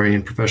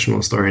professional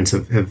historians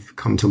have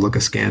come to look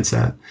askance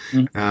at.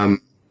 Mm-hmm.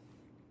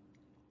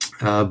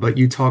 But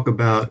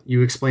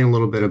you explain a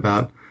little bit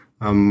about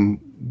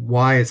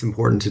why it's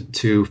important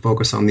to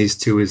focus on these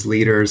two as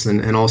leaders,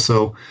 and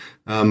also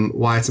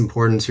why it's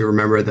important to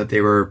remember that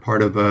they were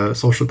part of a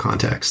social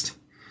context.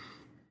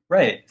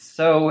 Right.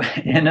 So,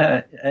 in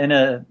a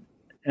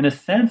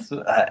sense,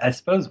 I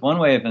suppose one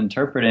way of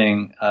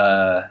interpreting,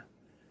 one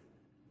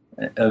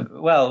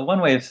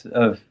way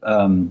of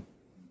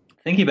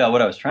thinking about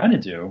what I was trying to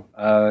do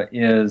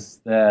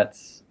is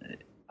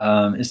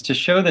to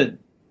show that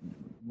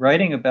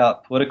writing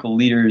about political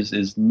leaders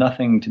is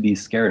nothing to be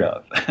scared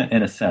of,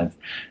 in a sense,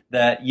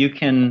 that you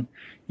can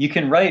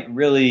write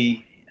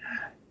really,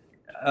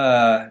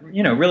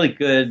 really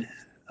good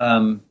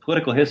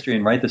political history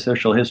and write the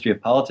social history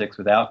of politics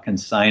without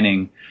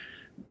consigning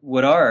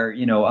what are,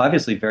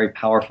 obviously very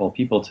powerful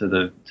people to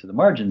the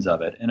margins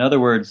of it. In other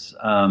words,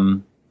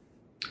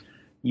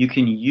 you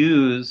can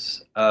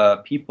use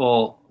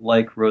people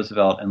like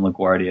Roosevelt and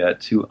LaGuardia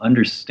to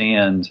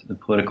understand the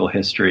political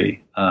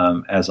history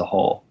as a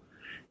whole.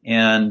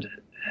 And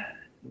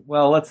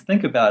let's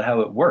think about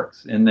how it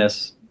works in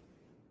this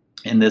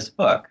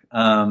book.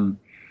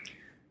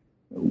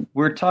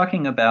 We're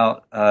talking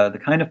about the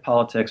kind of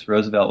politics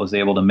Roosevelt was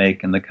able to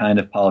make and the kind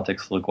of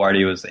politics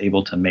LaGuardia was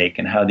able to make,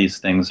 and how these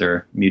things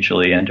are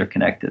mutually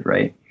interconnected,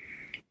 right?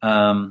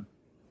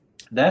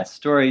 That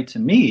story, to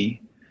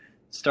me,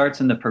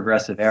 starts in the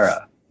progressive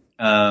era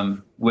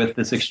with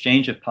this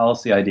exchange of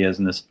policy ideas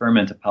and this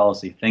ferment of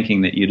policy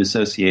thinking that you'd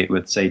associate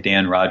with, say,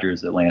 Dan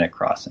Rogers' Atlantic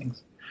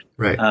Crossings.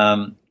 Right.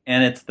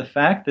 And it's the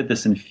fact that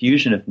this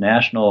infusion of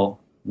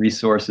national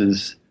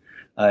resources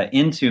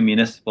into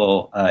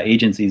municipal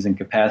agencies and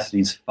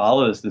capacities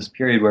follows this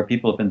period where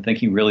people have been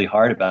thinking really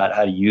hard about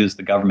how to use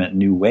the government in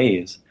new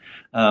ways.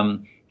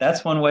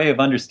 That's one way of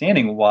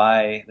understanding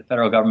why the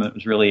federal government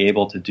was really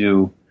able to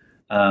do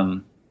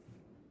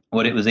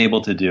what it was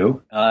able to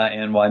do,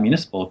 and why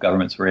municipal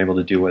governments were able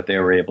to do what they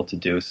were able to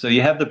do. So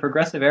you have the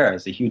progressive era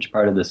as a huge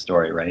part of this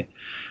story, right?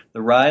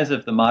 The rise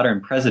of the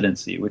modern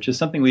presidency, which is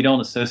something we don't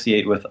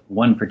associate with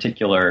one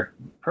particular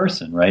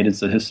person, right?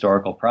 It's a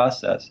historical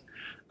process.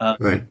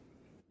 Right.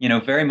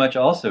 Very much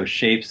also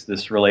shapes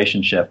this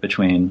relationship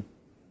between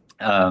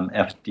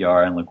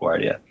FDR and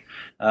LaGuardia.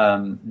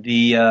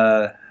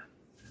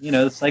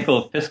 The cycle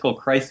of fiscal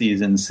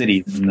crises in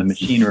cities and the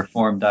machine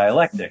reform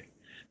dialectic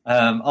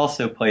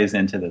also plays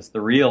into this. The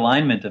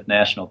realignment of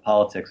national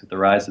politics with the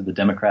rise of the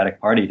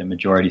Democratic Party to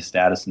majority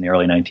status in the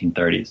early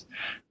 1930s.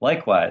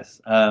 Likewise,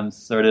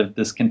 sort of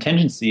this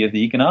contingency of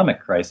the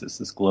economic crisis,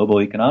 this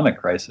global economic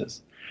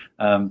crisis.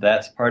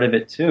 That's part of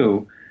it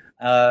too.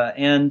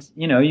 And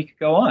you could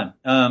go on.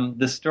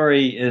 The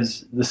story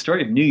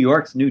of New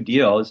York's New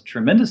Deal is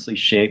tremendously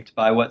shaped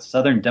by what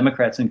Southern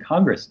Democrats in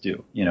Congress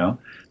do.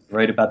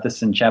 Write about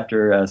this in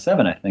chapter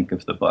 7, I think,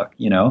 of the book.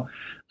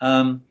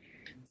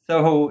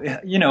 So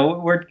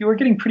we're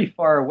getting pretty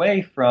far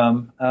away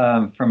from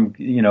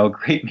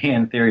great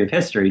man theory of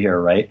history here,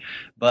 right?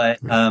 But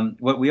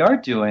what we are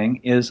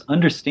doing is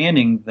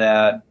understanding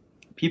that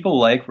people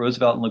like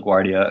Roosevelt and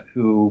LaGuardia,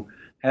 who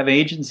have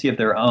agency of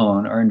their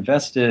own, are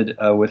invested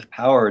with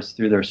powers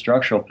through their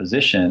structural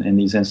position in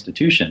these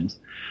institutions.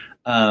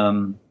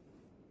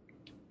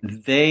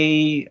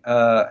 They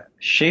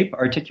shape,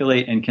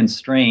 articulate, and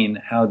constrain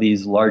how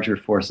these larger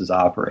forces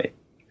operate.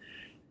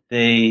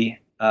 They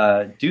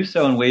do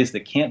so in ways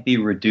that can't be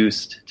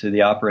reduced to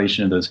the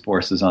operation of those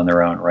forces on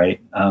their own,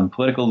 right?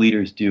 Political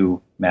leaders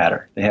do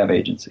matter. They have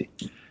agency.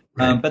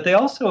 Right. But they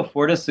also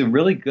afford us a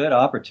really good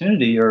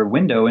opportunity or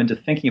window into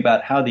thinking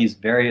about how these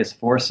various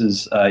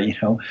forces,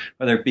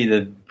 whether it be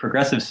the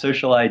progressive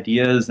social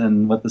ideas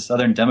and what the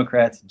Southern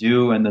Democrats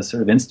do and the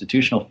sort of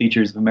institutional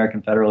features of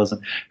American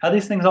federalism, how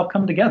these things all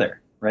come together,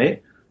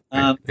 right?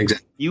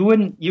 Exactly. You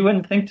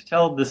wouldn't think to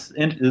tell this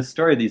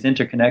story of these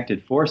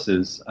interconnected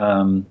forces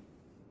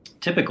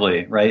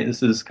typically, right?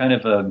 This is kind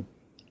of a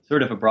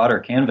sort of a broader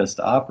canvas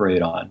to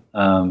operate on,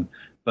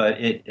 but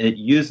it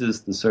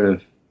uses the sort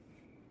of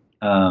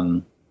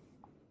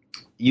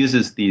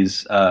uses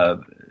these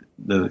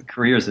the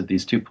careers of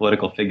these two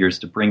political figures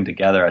to bring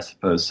together, I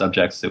suppose,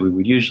 subjects that we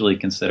would usually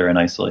consider in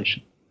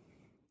isolation.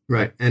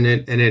 Right, and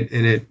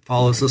it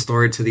follows the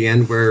story to the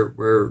end where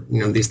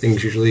these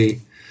things usually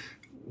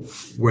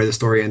where the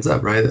story ends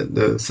up, right?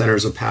 The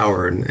centers of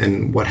power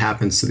and what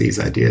happens to these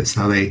ideas,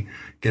 how they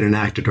get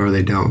enacted or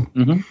they don't.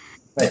 Mm-hmm.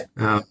 Right.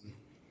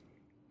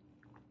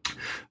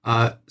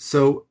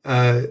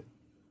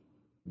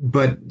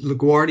 but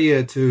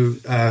LaGuardia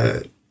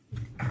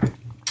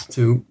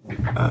so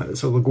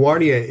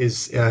LaGuardia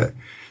is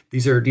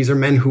these are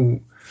men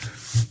who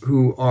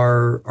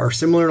are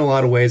similar in a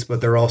lot of ways,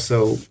 but they're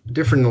also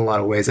different in a lot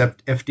of ways.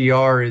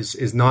 FDR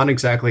is not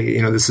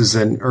exactly, this is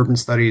an urban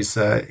studies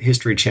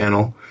history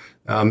channel.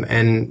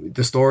 And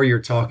the story you're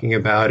talking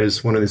about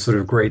is one of the sort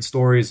of great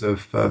stories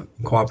of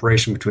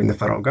cooperation between the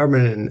federal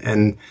government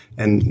and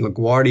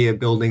LaGuardia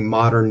building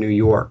modern New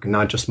York,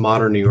 not just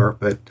modern New York,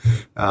 but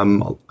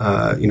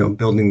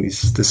building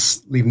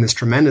leaving this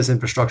tremendous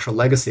infrastructural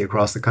legacy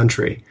across the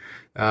country.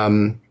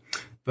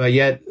 But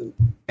yet,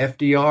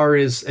 FDR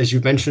is, as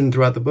you mentioned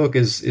throughout the book,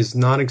 is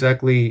not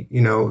exactly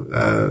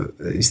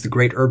he's the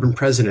great urban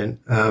president,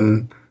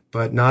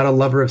 but not a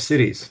lover of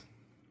cities.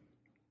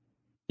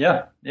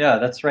 Yeah,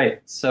 that's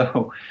right.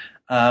 So,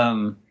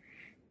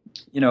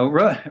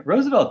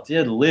 Roosevelt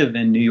did live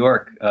in New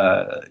York,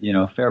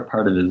 a fair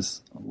part of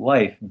his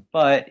life,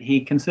 but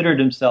he considered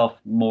himself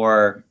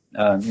more,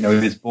 he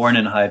was born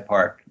in Hyde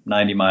Park,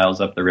 90 miles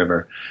up the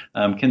river,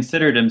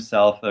 considered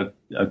himself a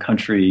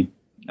country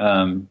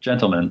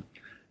gentleman.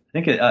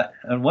 I think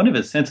on one of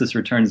his census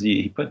returns,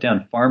 he put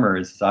down farmer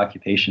as his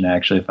occupation,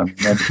 actually, if I'm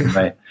remembering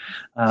right.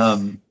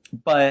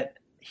 But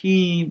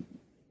he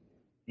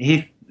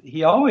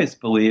always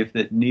believed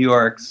that New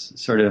York's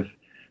sort of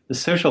the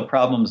social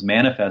problems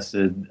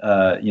manifested,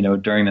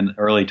 during the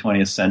early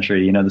 20th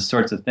century, the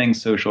sorts of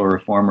things social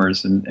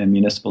reformers and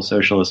municipal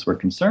socialists were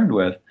concerned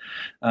with.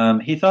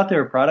 He thought they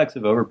were products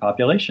of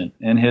overpopulation,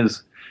 and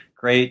his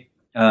great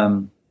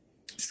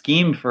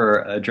scheme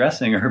for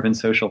addressing urban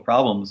social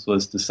problems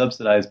was to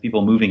subsidize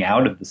people moving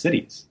out of the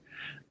cities.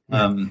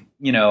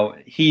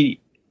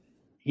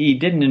 He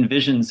didn't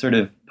envision sort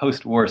of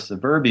post-war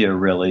suburbia,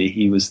 really.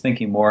 He was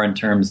thinking more in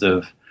terms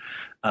of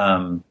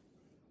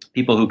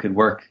people who could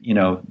work,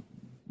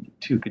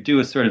 who could do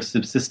a sort of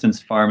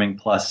subsistence farming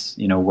plus,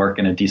 work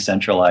in a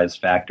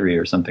decentralized factory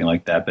or something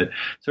like that, but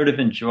sort of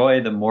enjoy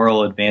the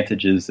moral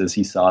advantages as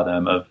he saw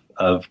them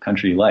of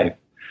country life.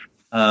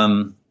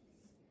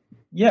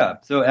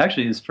 So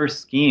actually his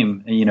first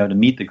scheme, to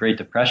meet the Great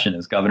Depression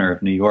as governor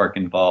of New York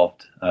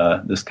involved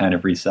this kind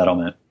of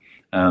resettlement.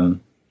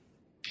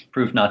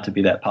 Proved not to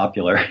be that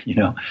popular,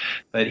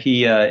 but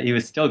he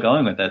was still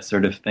going with that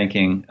sort of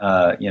thinking,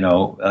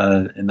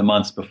 in the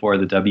months before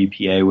the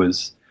WPA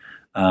was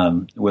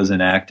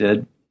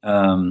enacted.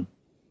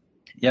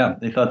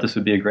 They thought this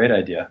would be a great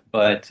idea,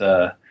 but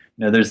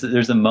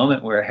there's a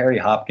moment where Harry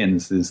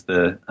Hopkins is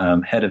the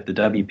head of the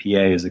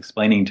WPA, is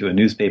explaining to a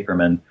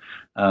newspaperman,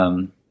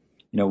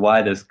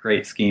 why this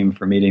great scheme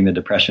for meeting the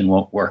Depression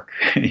won't work.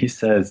 He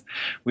says,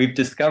 we've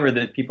discovered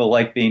that people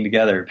like being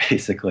together,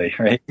 basically,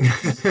 right?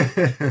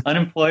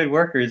 Unemployed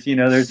workers,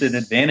 there's an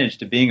advantage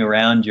to being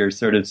around your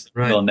sort of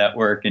social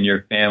network and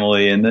your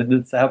family. And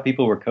that's how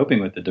people were coping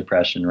with the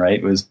Depression,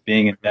 right? Was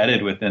being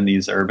embedded within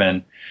these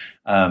urban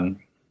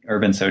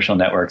social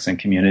networks and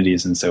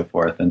communities and so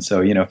forth. And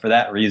so, for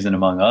that reason,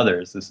 among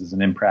others, this is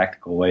an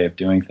impractical way of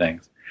doing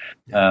things.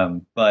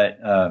 And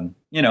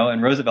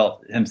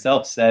Roosevelt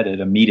himself said at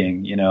a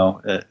meeting,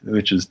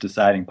 which was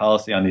deciding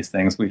policy on these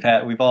things, we've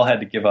all had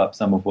to give up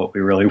some of what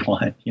we really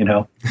want,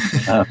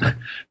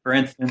 For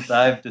instance,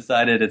 I've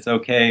decided it's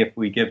okay if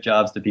we give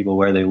jobs to people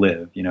where they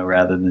live,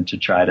 rather than to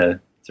try to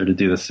sort of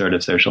do this sort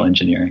of social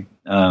engineering.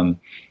 He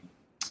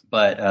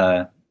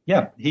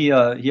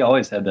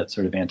always had that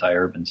sort of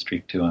anti-urban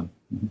streak to him.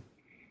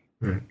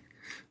 Right.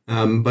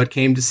 But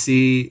came to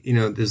see,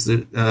 there's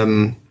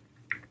the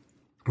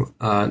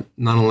not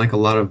unlike a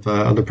lot of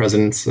other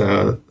presidents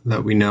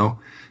that we know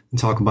and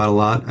talk about a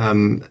lot,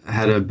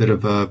 had a bit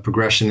of a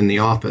progression in the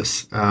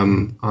office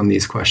on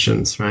these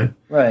questions, right?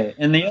 Right.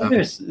 And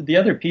the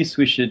other piece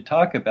we should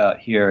talk about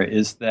here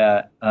is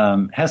that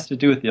has to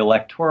do with the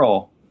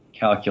electoral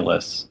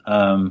calculus.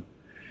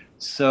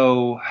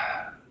 So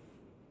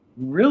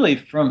really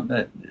from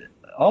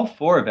all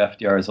four of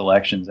FDR's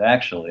elections,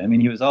 actually, I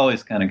mean, he was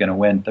always kind of going to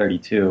win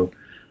 32,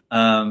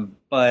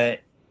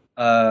 but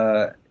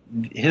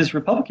his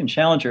Republican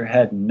challenger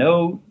had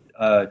no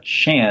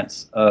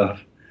chance of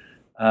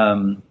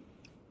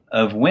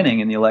winning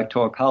in the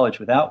Electoral College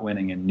without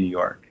winning in New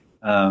York.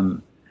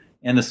 And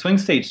the swing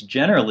states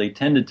generally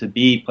tended to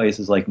be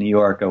places like New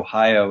York,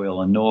 Ohio,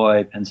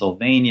 Illinois,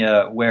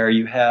 Pennsylvania, where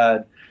you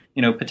had,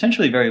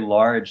 potentially very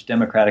large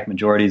Democratic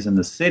majorities in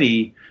the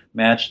city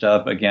matched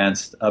up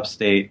against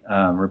upstate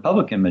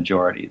Republican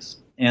majorities.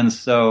 And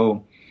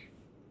so,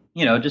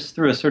 just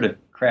through a sort of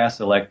crass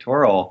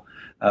electoral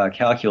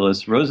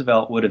calculus,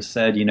 Roosevelt would have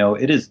said,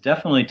 it is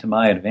definitely to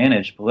my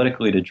advantage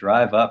politically to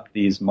drive up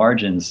these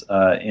margins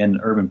in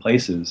urban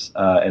places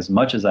as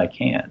much as I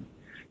can.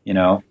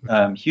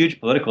 Huge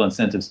political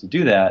incentives to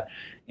do that.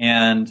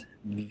 And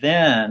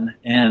then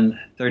in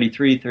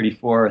 33,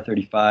 34,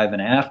 35,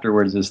 and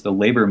afterwards, as the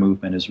labor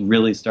movement is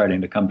really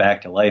starting to come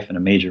back to life in a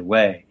major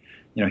way,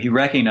 he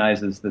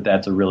recognizes that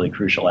that's a really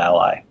crucial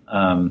ally.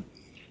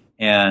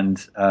 And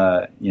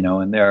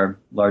they're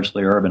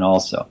largely urban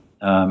also.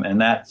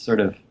 And that sort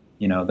of,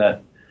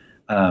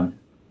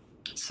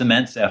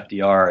 cements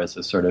FDR as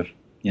a sort of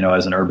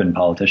as an urban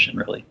politician,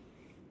 really.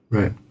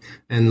 Right.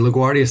 And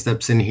LaGuardia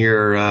steps in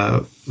here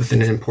with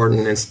an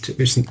important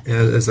institution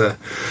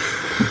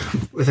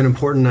with an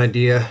important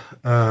idea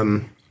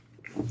to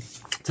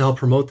help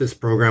promote this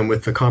program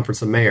with the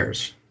Conference of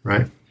Mayors,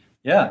 right?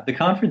 Yeah, the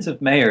Conference of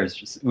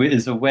Mayors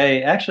is a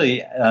way,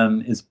 actually,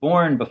 is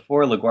born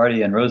before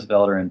LaGuardia and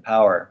Roosevelt are in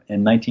power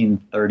in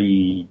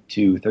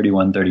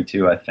 1931,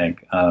 32, I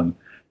think.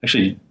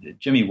 Actually,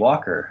 Jimmy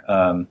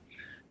Walker,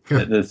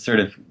 the sort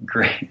of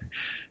great,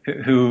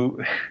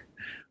 who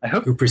I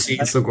hope who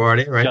precedes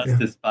LaGuardia, right?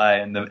 Justice by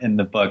in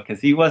the book,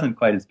 because he wasn't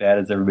quite as bad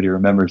as everybody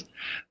remembers,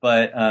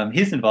 but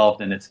he's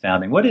involved in its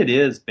founding. What it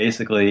is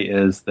basically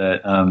is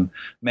that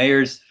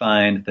mayors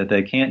find that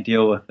they can't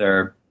deal with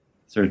their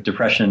sort of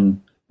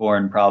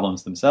depression-born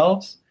problems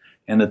themselves,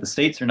 and that the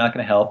states are not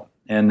going to help,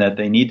 and that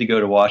they need to go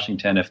to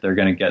Washington if they're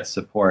going to get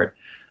support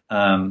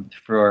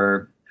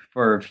for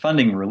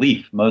funding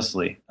relief,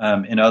 mostly.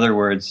 In other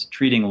words,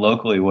 treating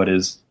locally what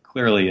is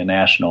clearly a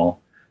national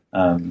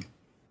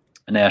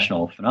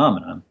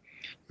phenomenon.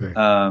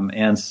 Right.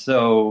 And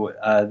so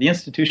the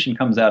institution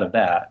comes out of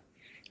that,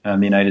 the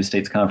United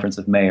States Conference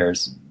of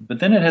Mayors. But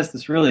then it has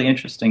this really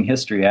interesting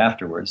history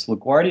afterwards.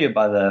 LaGuardia,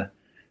 by the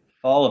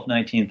fall of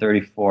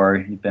 1934,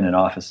 he'd been in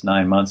office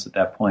 9 months at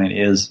that point,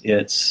 is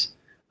its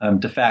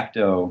de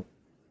facto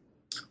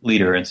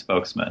leader and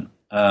spokesman.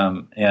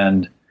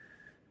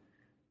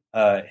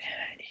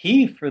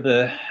 He,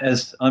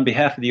 on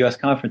behalf of the U.S.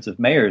 Conference of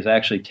Mayors,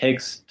 actually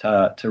takes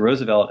to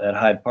Roosevelt at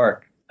Hyde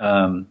Park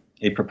a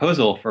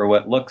proposal for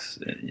what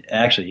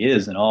actually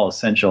is in all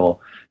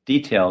essential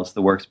details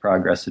the Works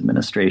Progress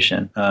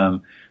Administration.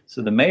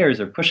 So the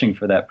mayors are pushing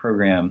for that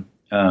program,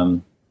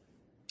 at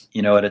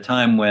a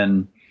time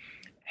when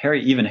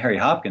Harry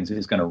Hopkins,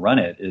 who's going to run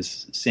it,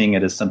 is seeing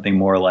it as something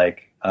more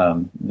like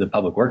the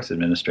Public Works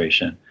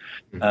Administration.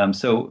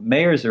 So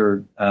mayors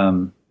are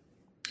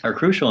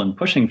crucial in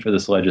pushing for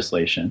this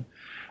legislation.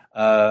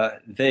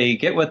 They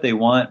get what they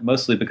want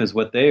mostly because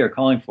what they are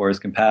calling for is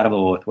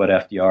compatible with what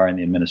FDR and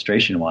the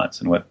administration wants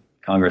and what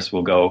Congress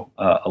will go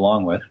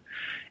along with.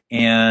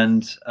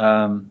 And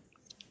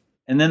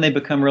then they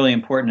become really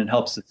important and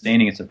help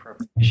sustaining its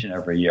appropriation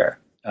every year.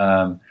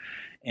 You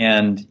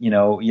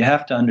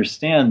have to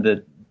understand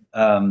that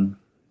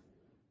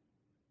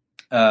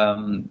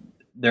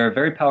they're a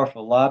very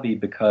powerful lobby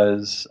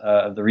because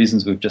of the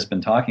reasons we've just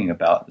been talking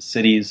about.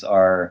 Cities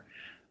are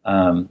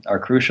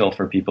crucial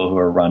for people who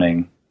are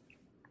running,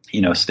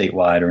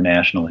 statewide or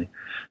nationally,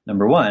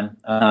 number one.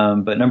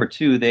 But number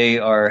two, they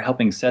are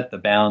helping set the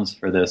bounds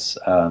for this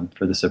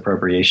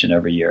appropriation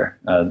every year,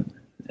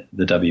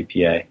 the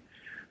WPA.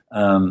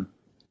 And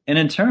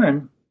in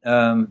turn,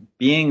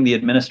 being the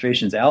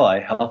administration's ally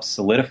helps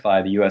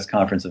solidify the U.S.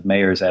 Conference of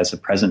Mayors as a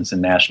presence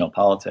in national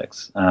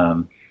politics.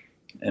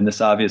 And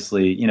this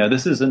obviously,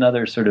 this is a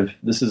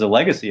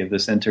legacy of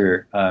this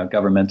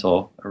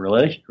intergovernmental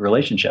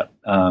relationship,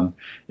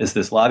 is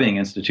this lobbying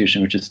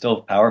institution, which is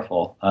still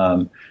powerful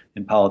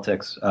in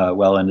politics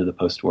well into the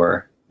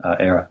post-war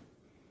era.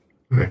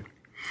 Right.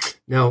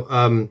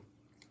 Now,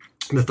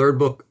 the third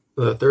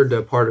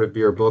part of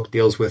your book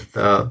deals with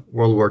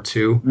World War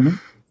II,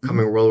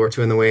 coming World War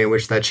II, and the way in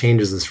which that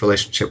changes this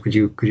relationship. Could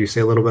you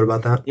say a little bit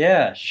about that?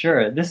 Yeah,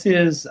 sure. This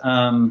is,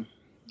 to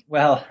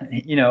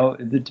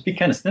be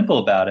kind of simple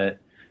about it,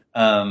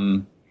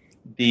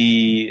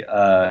 the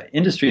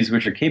industries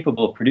which are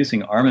capable of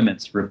producing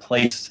armaments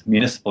replace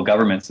municipal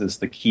governments as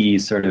the key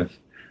sort of,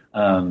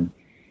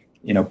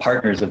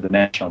 partners of the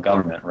national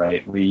government,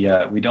 right?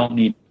 We don't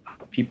need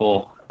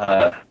people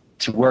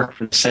to work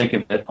for the sake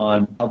of it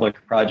on public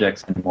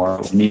projects anymore.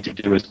 What we need to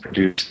do is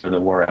produce for the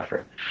war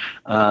effort.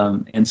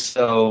 And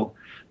so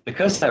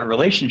because that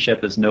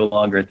relationship is no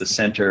longer at the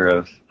center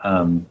of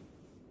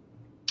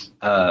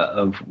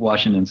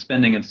Washington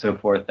spending and so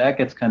forth, that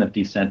gets kind of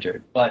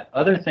decentered. But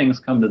other things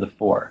come to the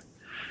fore.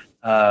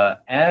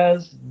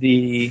 As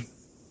the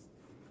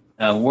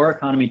war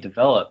economy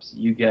develops,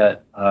 you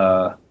get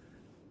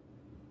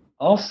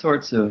all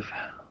sorts of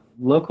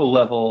local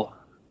level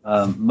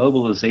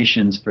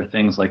mobilizations for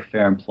things like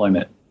fair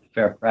employment,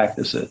 fair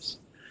practices,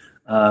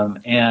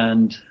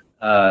 and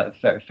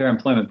fair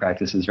employment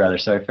practices, rather.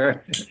 Sorry,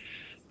 fair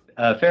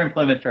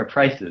employment, fair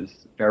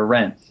prices, fair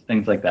rents,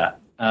 things like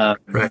that.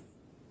 Right.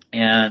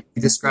 And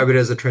you describe it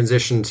as a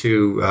transition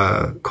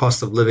to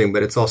cost of living,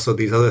 but it's also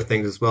these other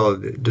things as well,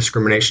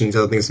 discrimination, these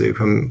other things that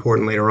become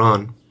important later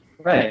on.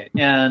 Right.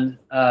 And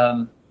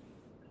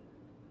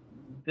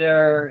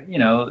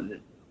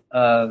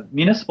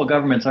municipal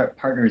governments aren't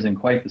partners in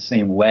quite the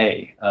same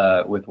way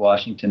with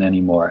Washington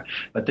anymore,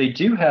 but they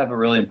do have a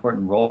really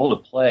important role to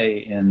play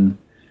in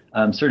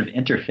sort of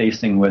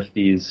interfacing with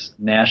these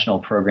national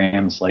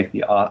programs like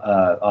the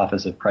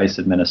Office of Price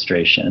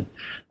Administration.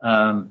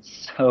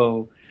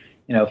 So,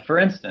 for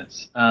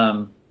instance,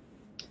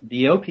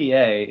 the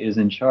OPA is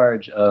in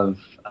charge of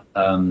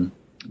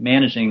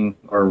managing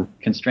or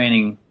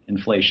constraining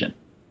inflation.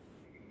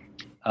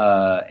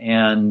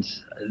 And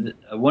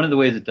one of the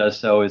ways it does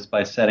so is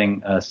by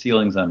setting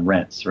ceilings on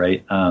rents,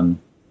 right?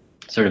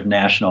 Sort of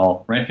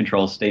national rent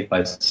control, state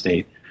by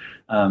state.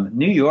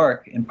 New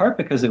York, in part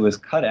because it was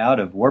cut out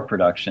of war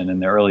production in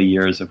the early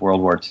years of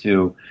World War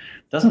II,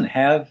 doesn't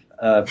have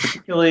a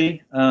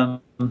particularly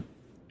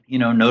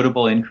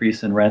notable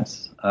increase in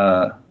rents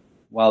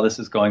while this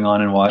is going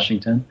on in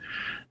Washington.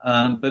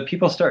 But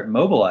people start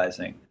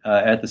mobilizing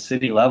at the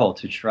city level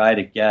to try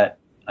to get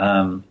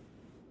a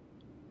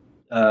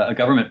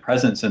government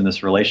presence in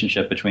this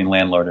relationship between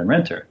landlord and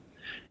renter.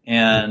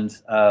 And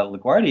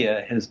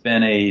LaGuardia has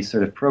been a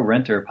sort of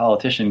pro-renter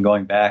politician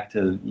going back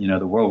to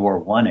the World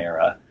War I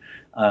era,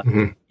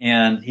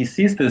 and he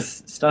sees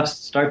this stuff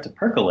start to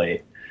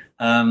percolate,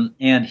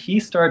 and he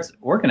starts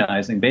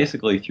organizing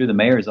basically through the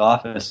mayor's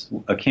office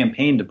a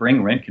campaign to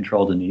bring rent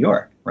control to New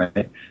York.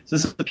 Right, so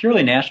this is a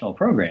purely national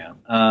program.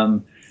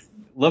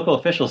 Local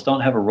officials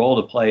don't have a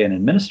role to play in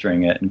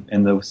administering it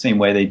in the same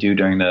way they do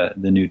during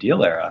the New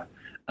Deal era.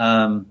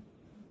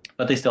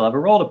 But they still have a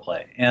role to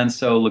play. And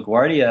so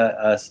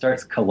LaGuardia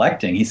starts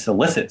collecting. He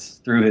solicits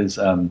through his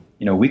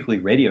weekly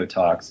radio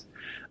talks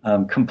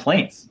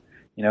complaints.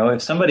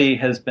 If somebody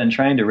has been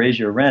trying to raise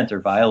your rent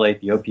or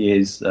violate the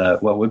OPA's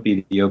what would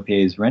be the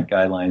OPA's rent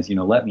guidelines,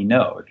 let me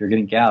know. If you're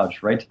getting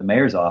gouged, write to the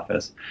mayor's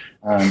office.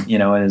 And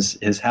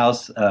his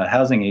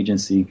housing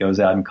agency goes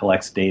out and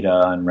collects data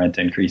on rent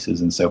increases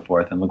and so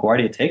forth. And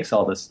LaGuardia takes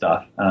all this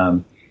stuff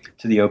to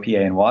the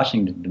OPA in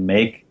Washington to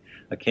make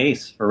a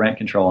case for rent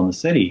control in the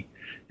city.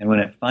 And when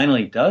it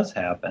finally does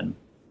happen,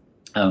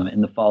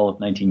 in the fall of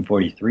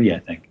 1943, I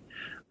think,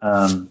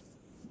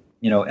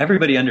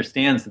 everybody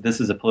understands that this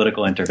is a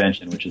political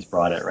intervention which has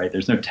brought it, right?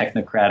 There's no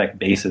technocratic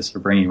basis for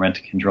bringing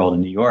rent control to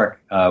New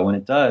York. When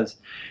it does,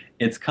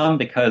 it's come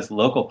because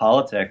local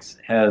politics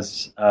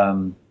has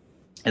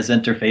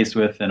interfaced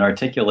with and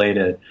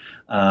articulated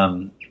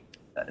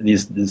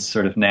these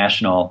sort of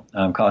national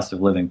cost of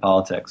living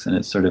politics, and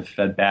it's sort of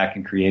fed back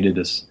and created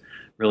this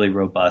really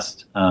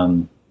robust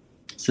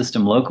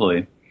system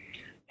locally.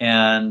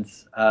 And,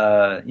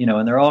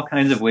 and there are all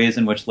kinds of ways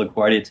in which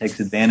LaGuardia takes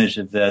advantage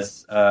of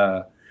this,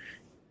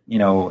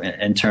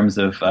 in terms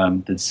of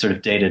the sort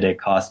of day-to-day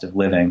cost of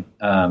living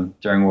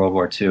during World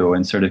War II,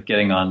 and sort of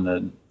getting on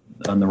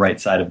the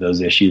right side of those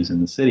issues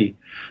in the city.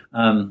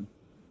 The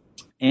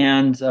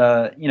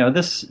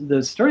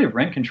story of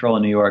rent control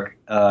in New York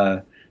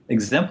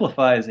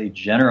exemplifies a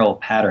general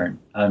pattern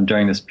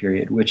during this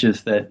period, which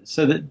is that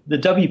the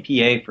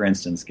WPA, for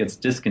instance, gets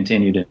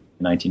discontinued in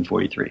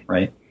 1943,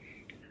 right?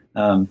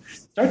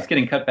 Starts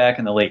getting cut back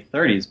in the late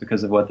 30s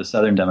because of what the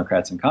Southern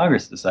Democrats in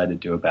Congress decided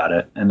to do about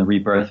it and the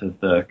rebirth of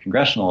the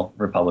congressional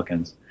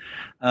Republicans.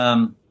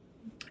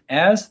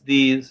 As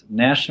these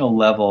national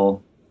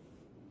level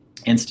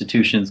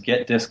institutions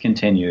get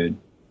discontinued,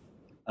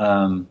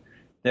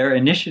 their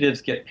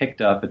initiatives get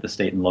picked up at the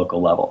state and local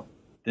level.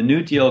 The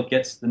New Deal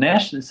gets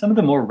some of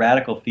the more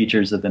radical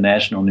features of the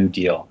National New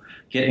Deal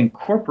get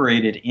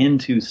incorporated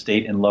into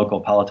state and local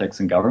politics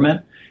and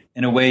government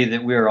in a way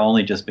that we're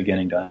only just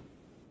beginning to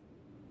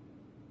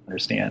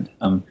understand.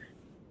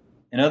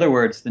 In other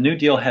words, the New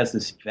Deal has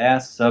this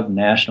vast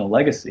subnational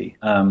legacy,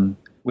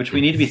 which we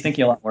need to be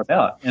thinking a lot more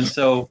about. And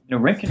so,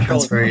 rent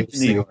control has come to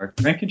New York.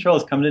 Rent control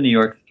has come to New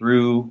York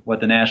through what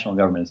the national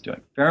government is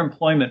doing. Fair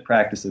employment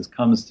practices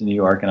comes to New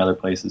York and other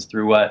places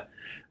through what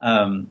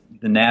the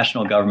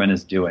national government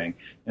is doing.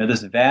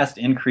 This vast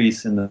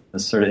increase in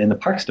the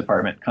Parks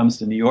Department comes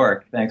to New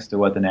York thanks to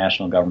what the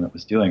national government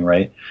was doing,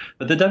 right?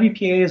 But the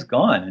WPA is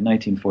gone in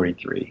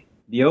 1943.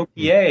 The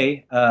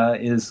OPA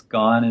is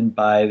gone, and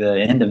by the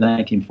end of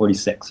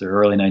 1946 or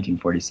early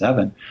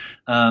 1947,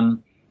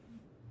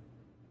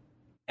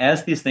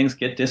 as these things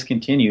get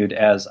discontinued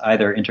as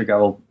either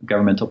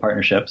intergovernmental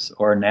partnerships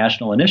or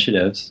national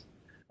initiatives,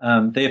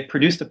 they have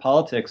produced a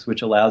politics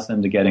which allows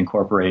them to get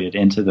incorporated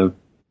into the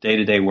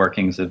day-to-day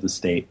workings of the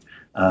state.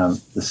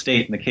 The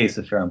state, in the case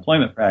of fair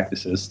employment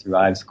practices, through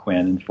Ives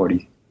Quinn in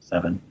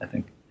 47, I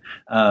think.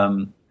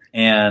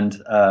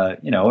 And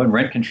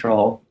rent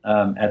control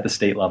at the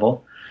state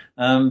level.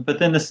 But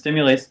then this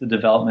stimulates the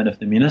development of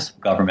the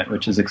municipal government,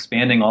 which is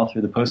expanding all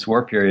through the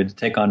post-war period to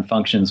take on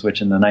functions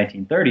which in the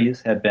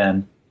 1930s had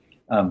been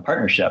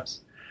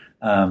partnerships.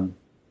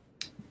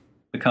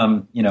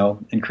 Become,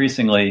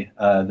 increasingly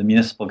the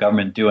municipal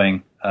government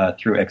doing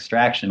through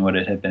extraction what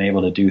it had been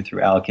able to do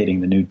through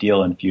allocating the New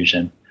Deal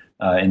infusion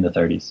in the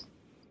 30s.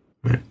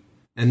 Right.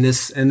 And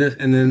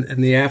then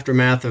in the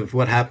aftermath of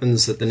what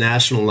happens at the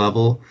national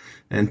level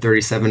in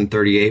 37,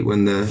 38,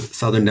 when the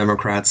Southern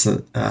Democrats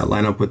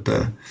line up with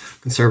the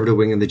conservative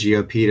wing of the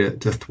GOP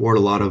to thwart a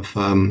lot of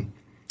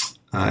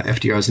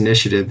FDR's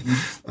initiative,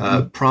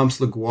 prompts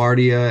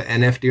LaGuardia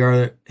and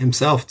FDR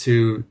himself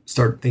to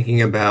start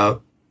thinking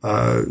about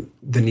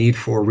the need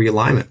for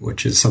realignment,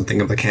 which is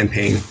something of a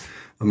campaign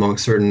among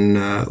certain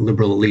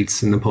liberal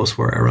elites in the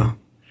post-war era.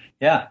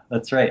 Yeah,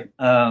 that's right.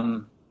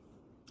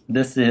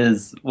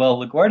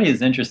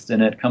 LaGuardia's interest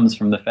in it comes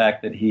from the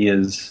fact that he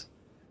is,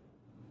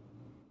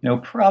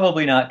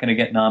 probably not going to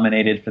get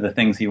nominated for the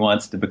things he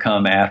wants to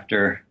become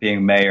after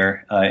being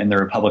mayor in the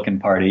Republican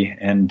Party,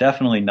 and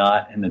definitely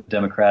not in the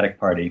Democratic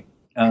Party.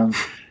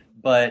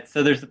 But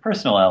so there's the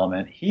personal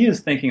element. He is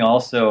thinking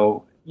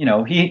also,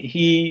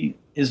 he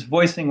is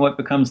voicing what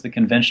becomes the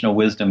conventional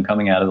wisdom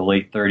coming out of the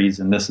late 30s,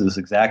 and this is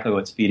exactly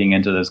what's feeding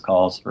into those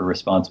calls for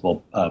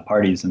responsible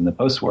parties in the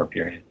post-war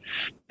period,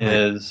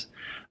 is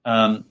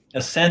a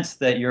sense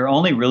that you're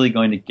only really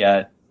going to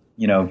get,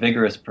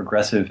 vigorous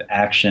progressive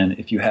action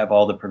if you have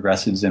all the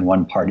progressives in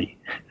one party.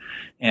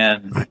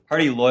 And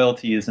party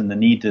loyalties and the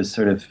need to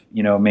sort of,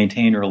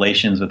 maintain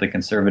relations with the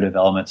conservative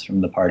elements from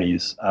the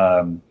parties,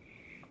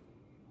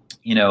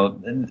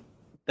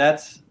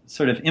 that's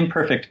sort of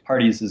imperfect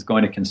parties is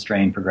going to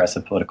constrain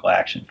progressive political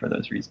action for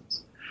those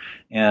reasons.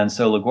 And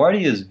so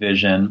LaGuardia's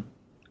vision,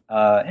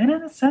 and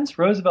in a sense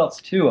Roosevelt's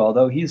too,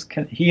 although he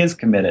is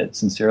committed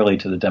sincerely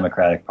to the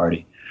Democratic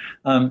Party,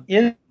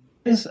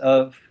 is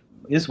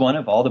one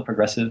of all the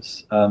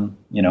progressives,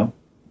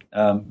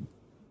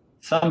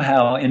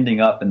 somehow ending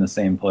up in the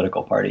same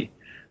political party.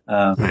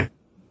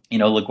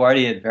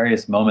 LaGuardia at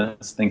various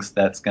moments thinks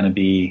that's going to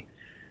be,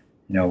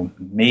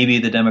 maybe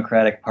the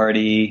Democratic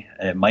Party.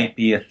 It might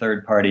be a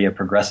third party, a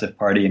progressive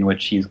party, in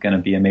which he's going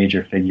to be a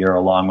major figure,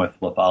 along with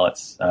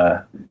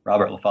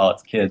Robert La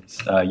Follette's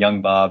kids,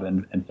 young Bob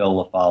and Phil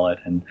La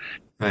Follette, and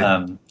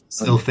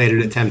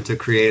ill-fated attempt to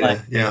create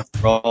a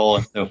role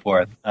and so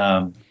forth.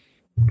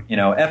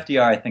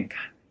 FDR, I think,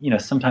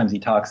 sometimes he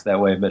talks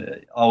that way,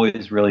 but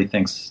always really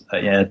thinks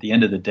at the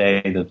end of the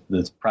day,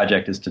 the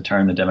project is to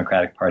turn the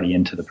Democratic Party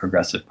into the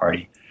Progressive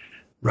Party.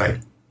 Right.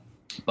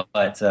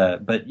 But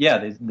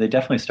yeah, they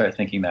definitely start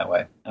thinking that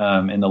way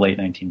in the late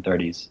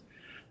 1930s,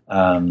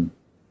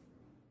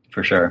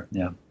 for sure.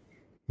 Yeah.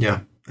 Yeah,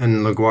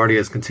 and LaGuardia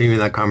is continuing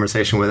that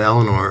conversation with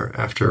Eleanor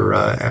after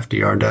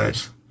FDR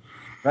dies.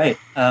 Right.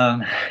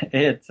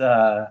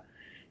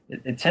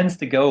 It tends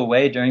to go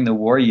away during the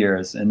war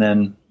years, and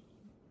then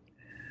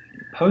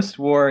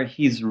post-war,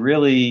 he's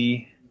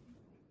really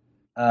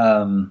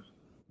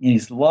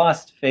he's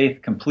lost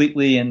faith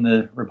completely in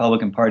the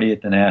Republican Party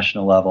at the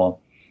national level.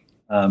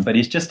 But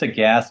he's just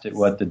aghast at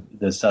what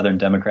the Southern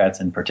Democrats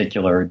in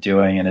particular are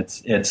doing, and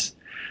it's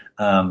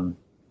voting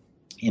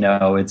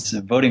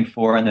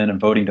for and then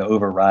voting to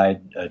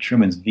override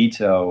Truman's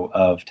veto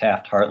of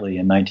Taft-Hartley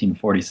in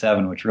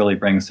 1947, which really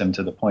brings him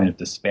to the point of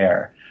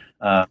despair.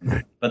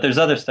 But there's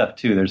other stuff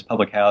too. There's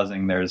public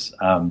housing. There's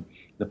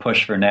the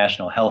push for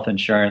national health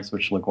insurance,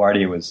 which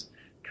LaGuardia was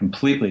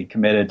completely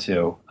committed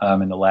to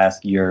in the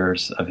last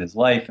years of his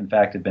life. In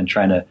fact, had been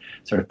trying to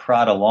sort of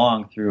prod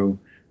along through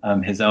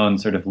his own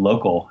sort of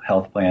local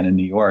health plan in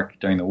New York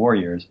during the war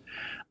years.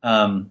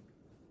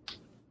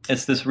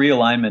 It's this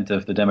realignment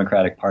of the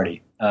Democratic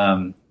Party,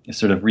 a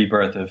sort of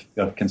rebirth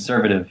of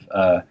conservative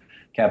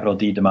capital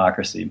D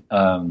democracy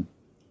in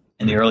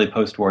the early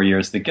post-war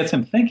years that gets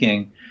him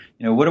thinking,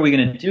 what are we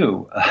going to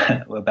do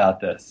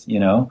about this,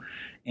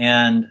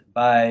 And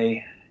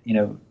by,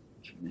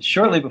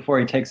 shortly before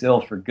he takes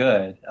ill for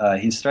good,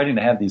 he's starting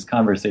to have these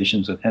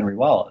conversations with Henry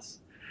Wallace.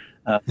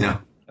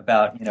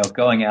 About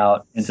going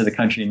out into the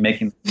country and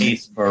making the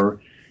case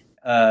for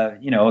a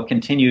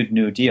continued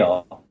New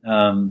Deal,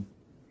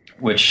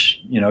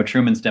 which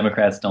Truman's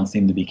Democrats don't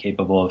seem to be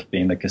capable of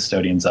being the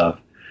custodians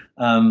of.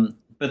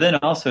 But then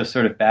also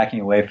sort of backing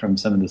away from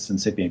some of this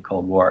incipient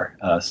Cold War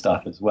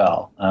stuff as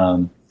well.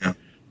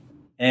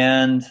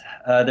 And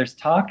there's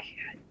talk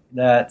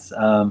that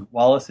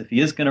Wallace, if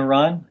he is going to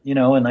run, in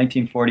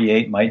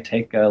 1948, might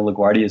take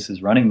LaGuardia as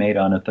his running mate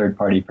on a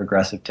third-party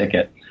progressive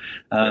ticket.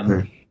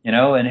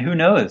 And who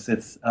knows?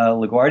 It's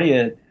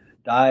LaGuardia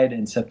died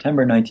in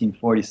September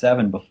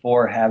 1947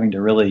 before having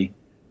to really,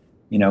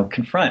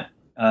 confront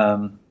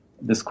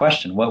this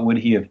question: what would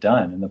he have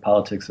done in the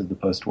politics of the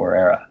post-war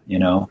era?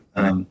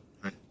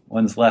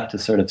 One's left to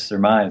sort of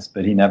surmise,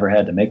 but he never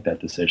had to make that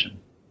decision.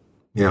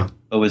 Yeah,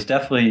 but was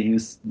definitely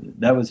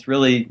that was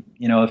really,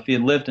 if he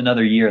had lived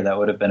another year, that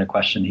would have been a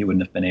question he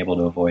wouldn't have been able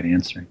to avoid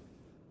answering.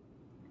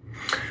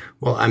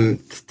 Well, I'm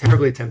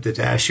terribly tempted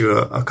to ask you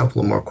a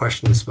couple of more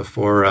questions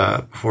before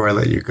I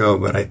let you go,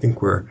 but I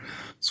think we're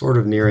sort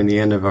of nearing the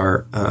end of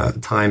our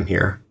time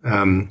here.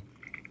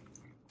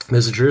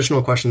 There's a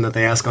traditional question that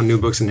they ask on new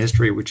books in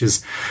history, which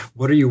is,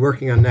 what are you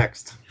working on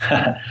next?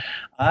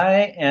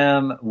 I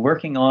am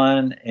working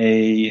on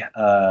the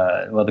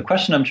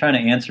question I'm trying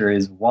to answer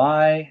is,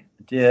 why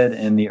did,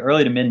 in the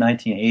early to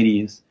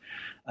mid-1980s,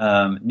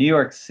 New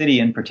York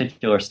City in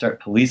particular start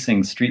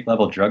policing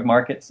street-level drug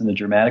markets in a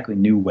dramatically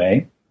new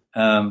way?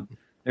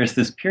 There's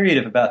this period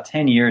of about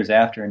 10 years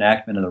after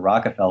enactment of the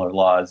Rockefeller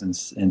laws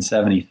in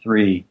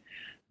 73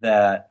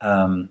 that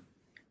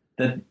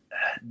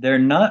they're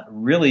not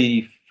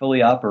really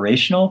fully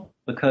operational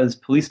because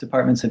police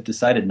departments have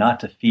decided not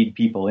to feed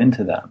people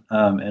into them.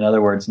 In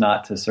other words,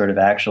 not to sort of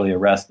actually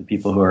arrest the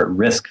people who are at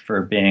risk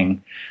for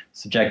being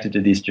subjected to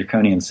these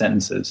draconian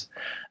sentences.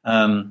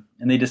 And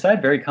they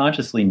decide very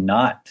consciously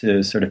not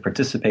to sort of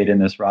participate in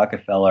this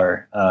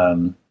Rockefeller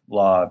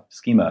law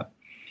schema.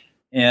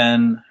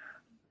 And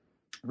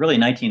really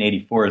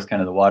 1984 is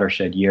kind of the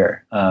watershed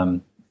year.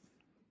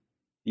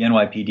 The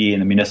NYPD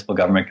and the municipal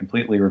government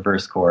completely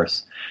reverse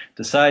course,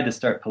 decide to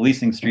start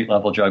policing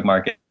street-level drug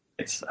markets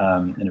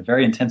in a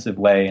very intensive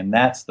way, and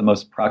that's the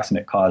most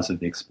proximate cause of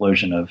the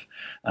explosion of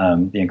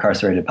the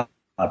incarcerated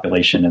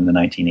population in the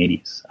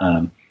 1980s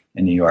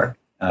in New York.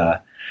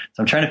 So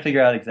I'm trying to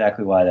figure out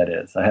exactly why that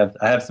is. I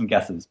have some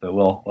guesses, but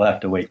we'll have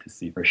to wait to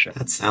see for sure.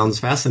 That sounds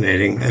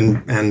fascinating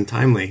and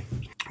timely.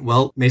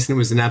 Well, Mason, it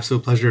was an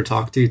absolute pleasure to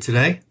talk to you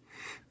today.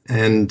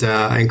 And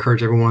I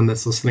encourage everyone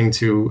that's listening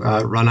to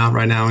run out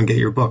right now and get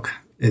your book.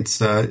 It's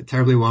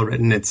terribly well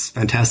written. It's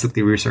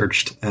fantastically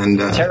researched. And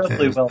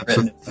terribly well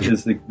written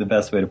is the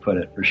best way to put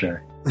it, for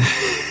sure.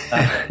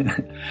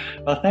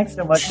 Well, thanks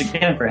so much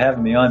again for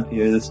having me on,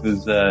 Peter. This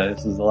was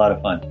a lot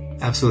of fun.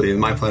 Absolutely.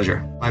 My pleasure.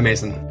 Bye,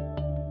 Mason.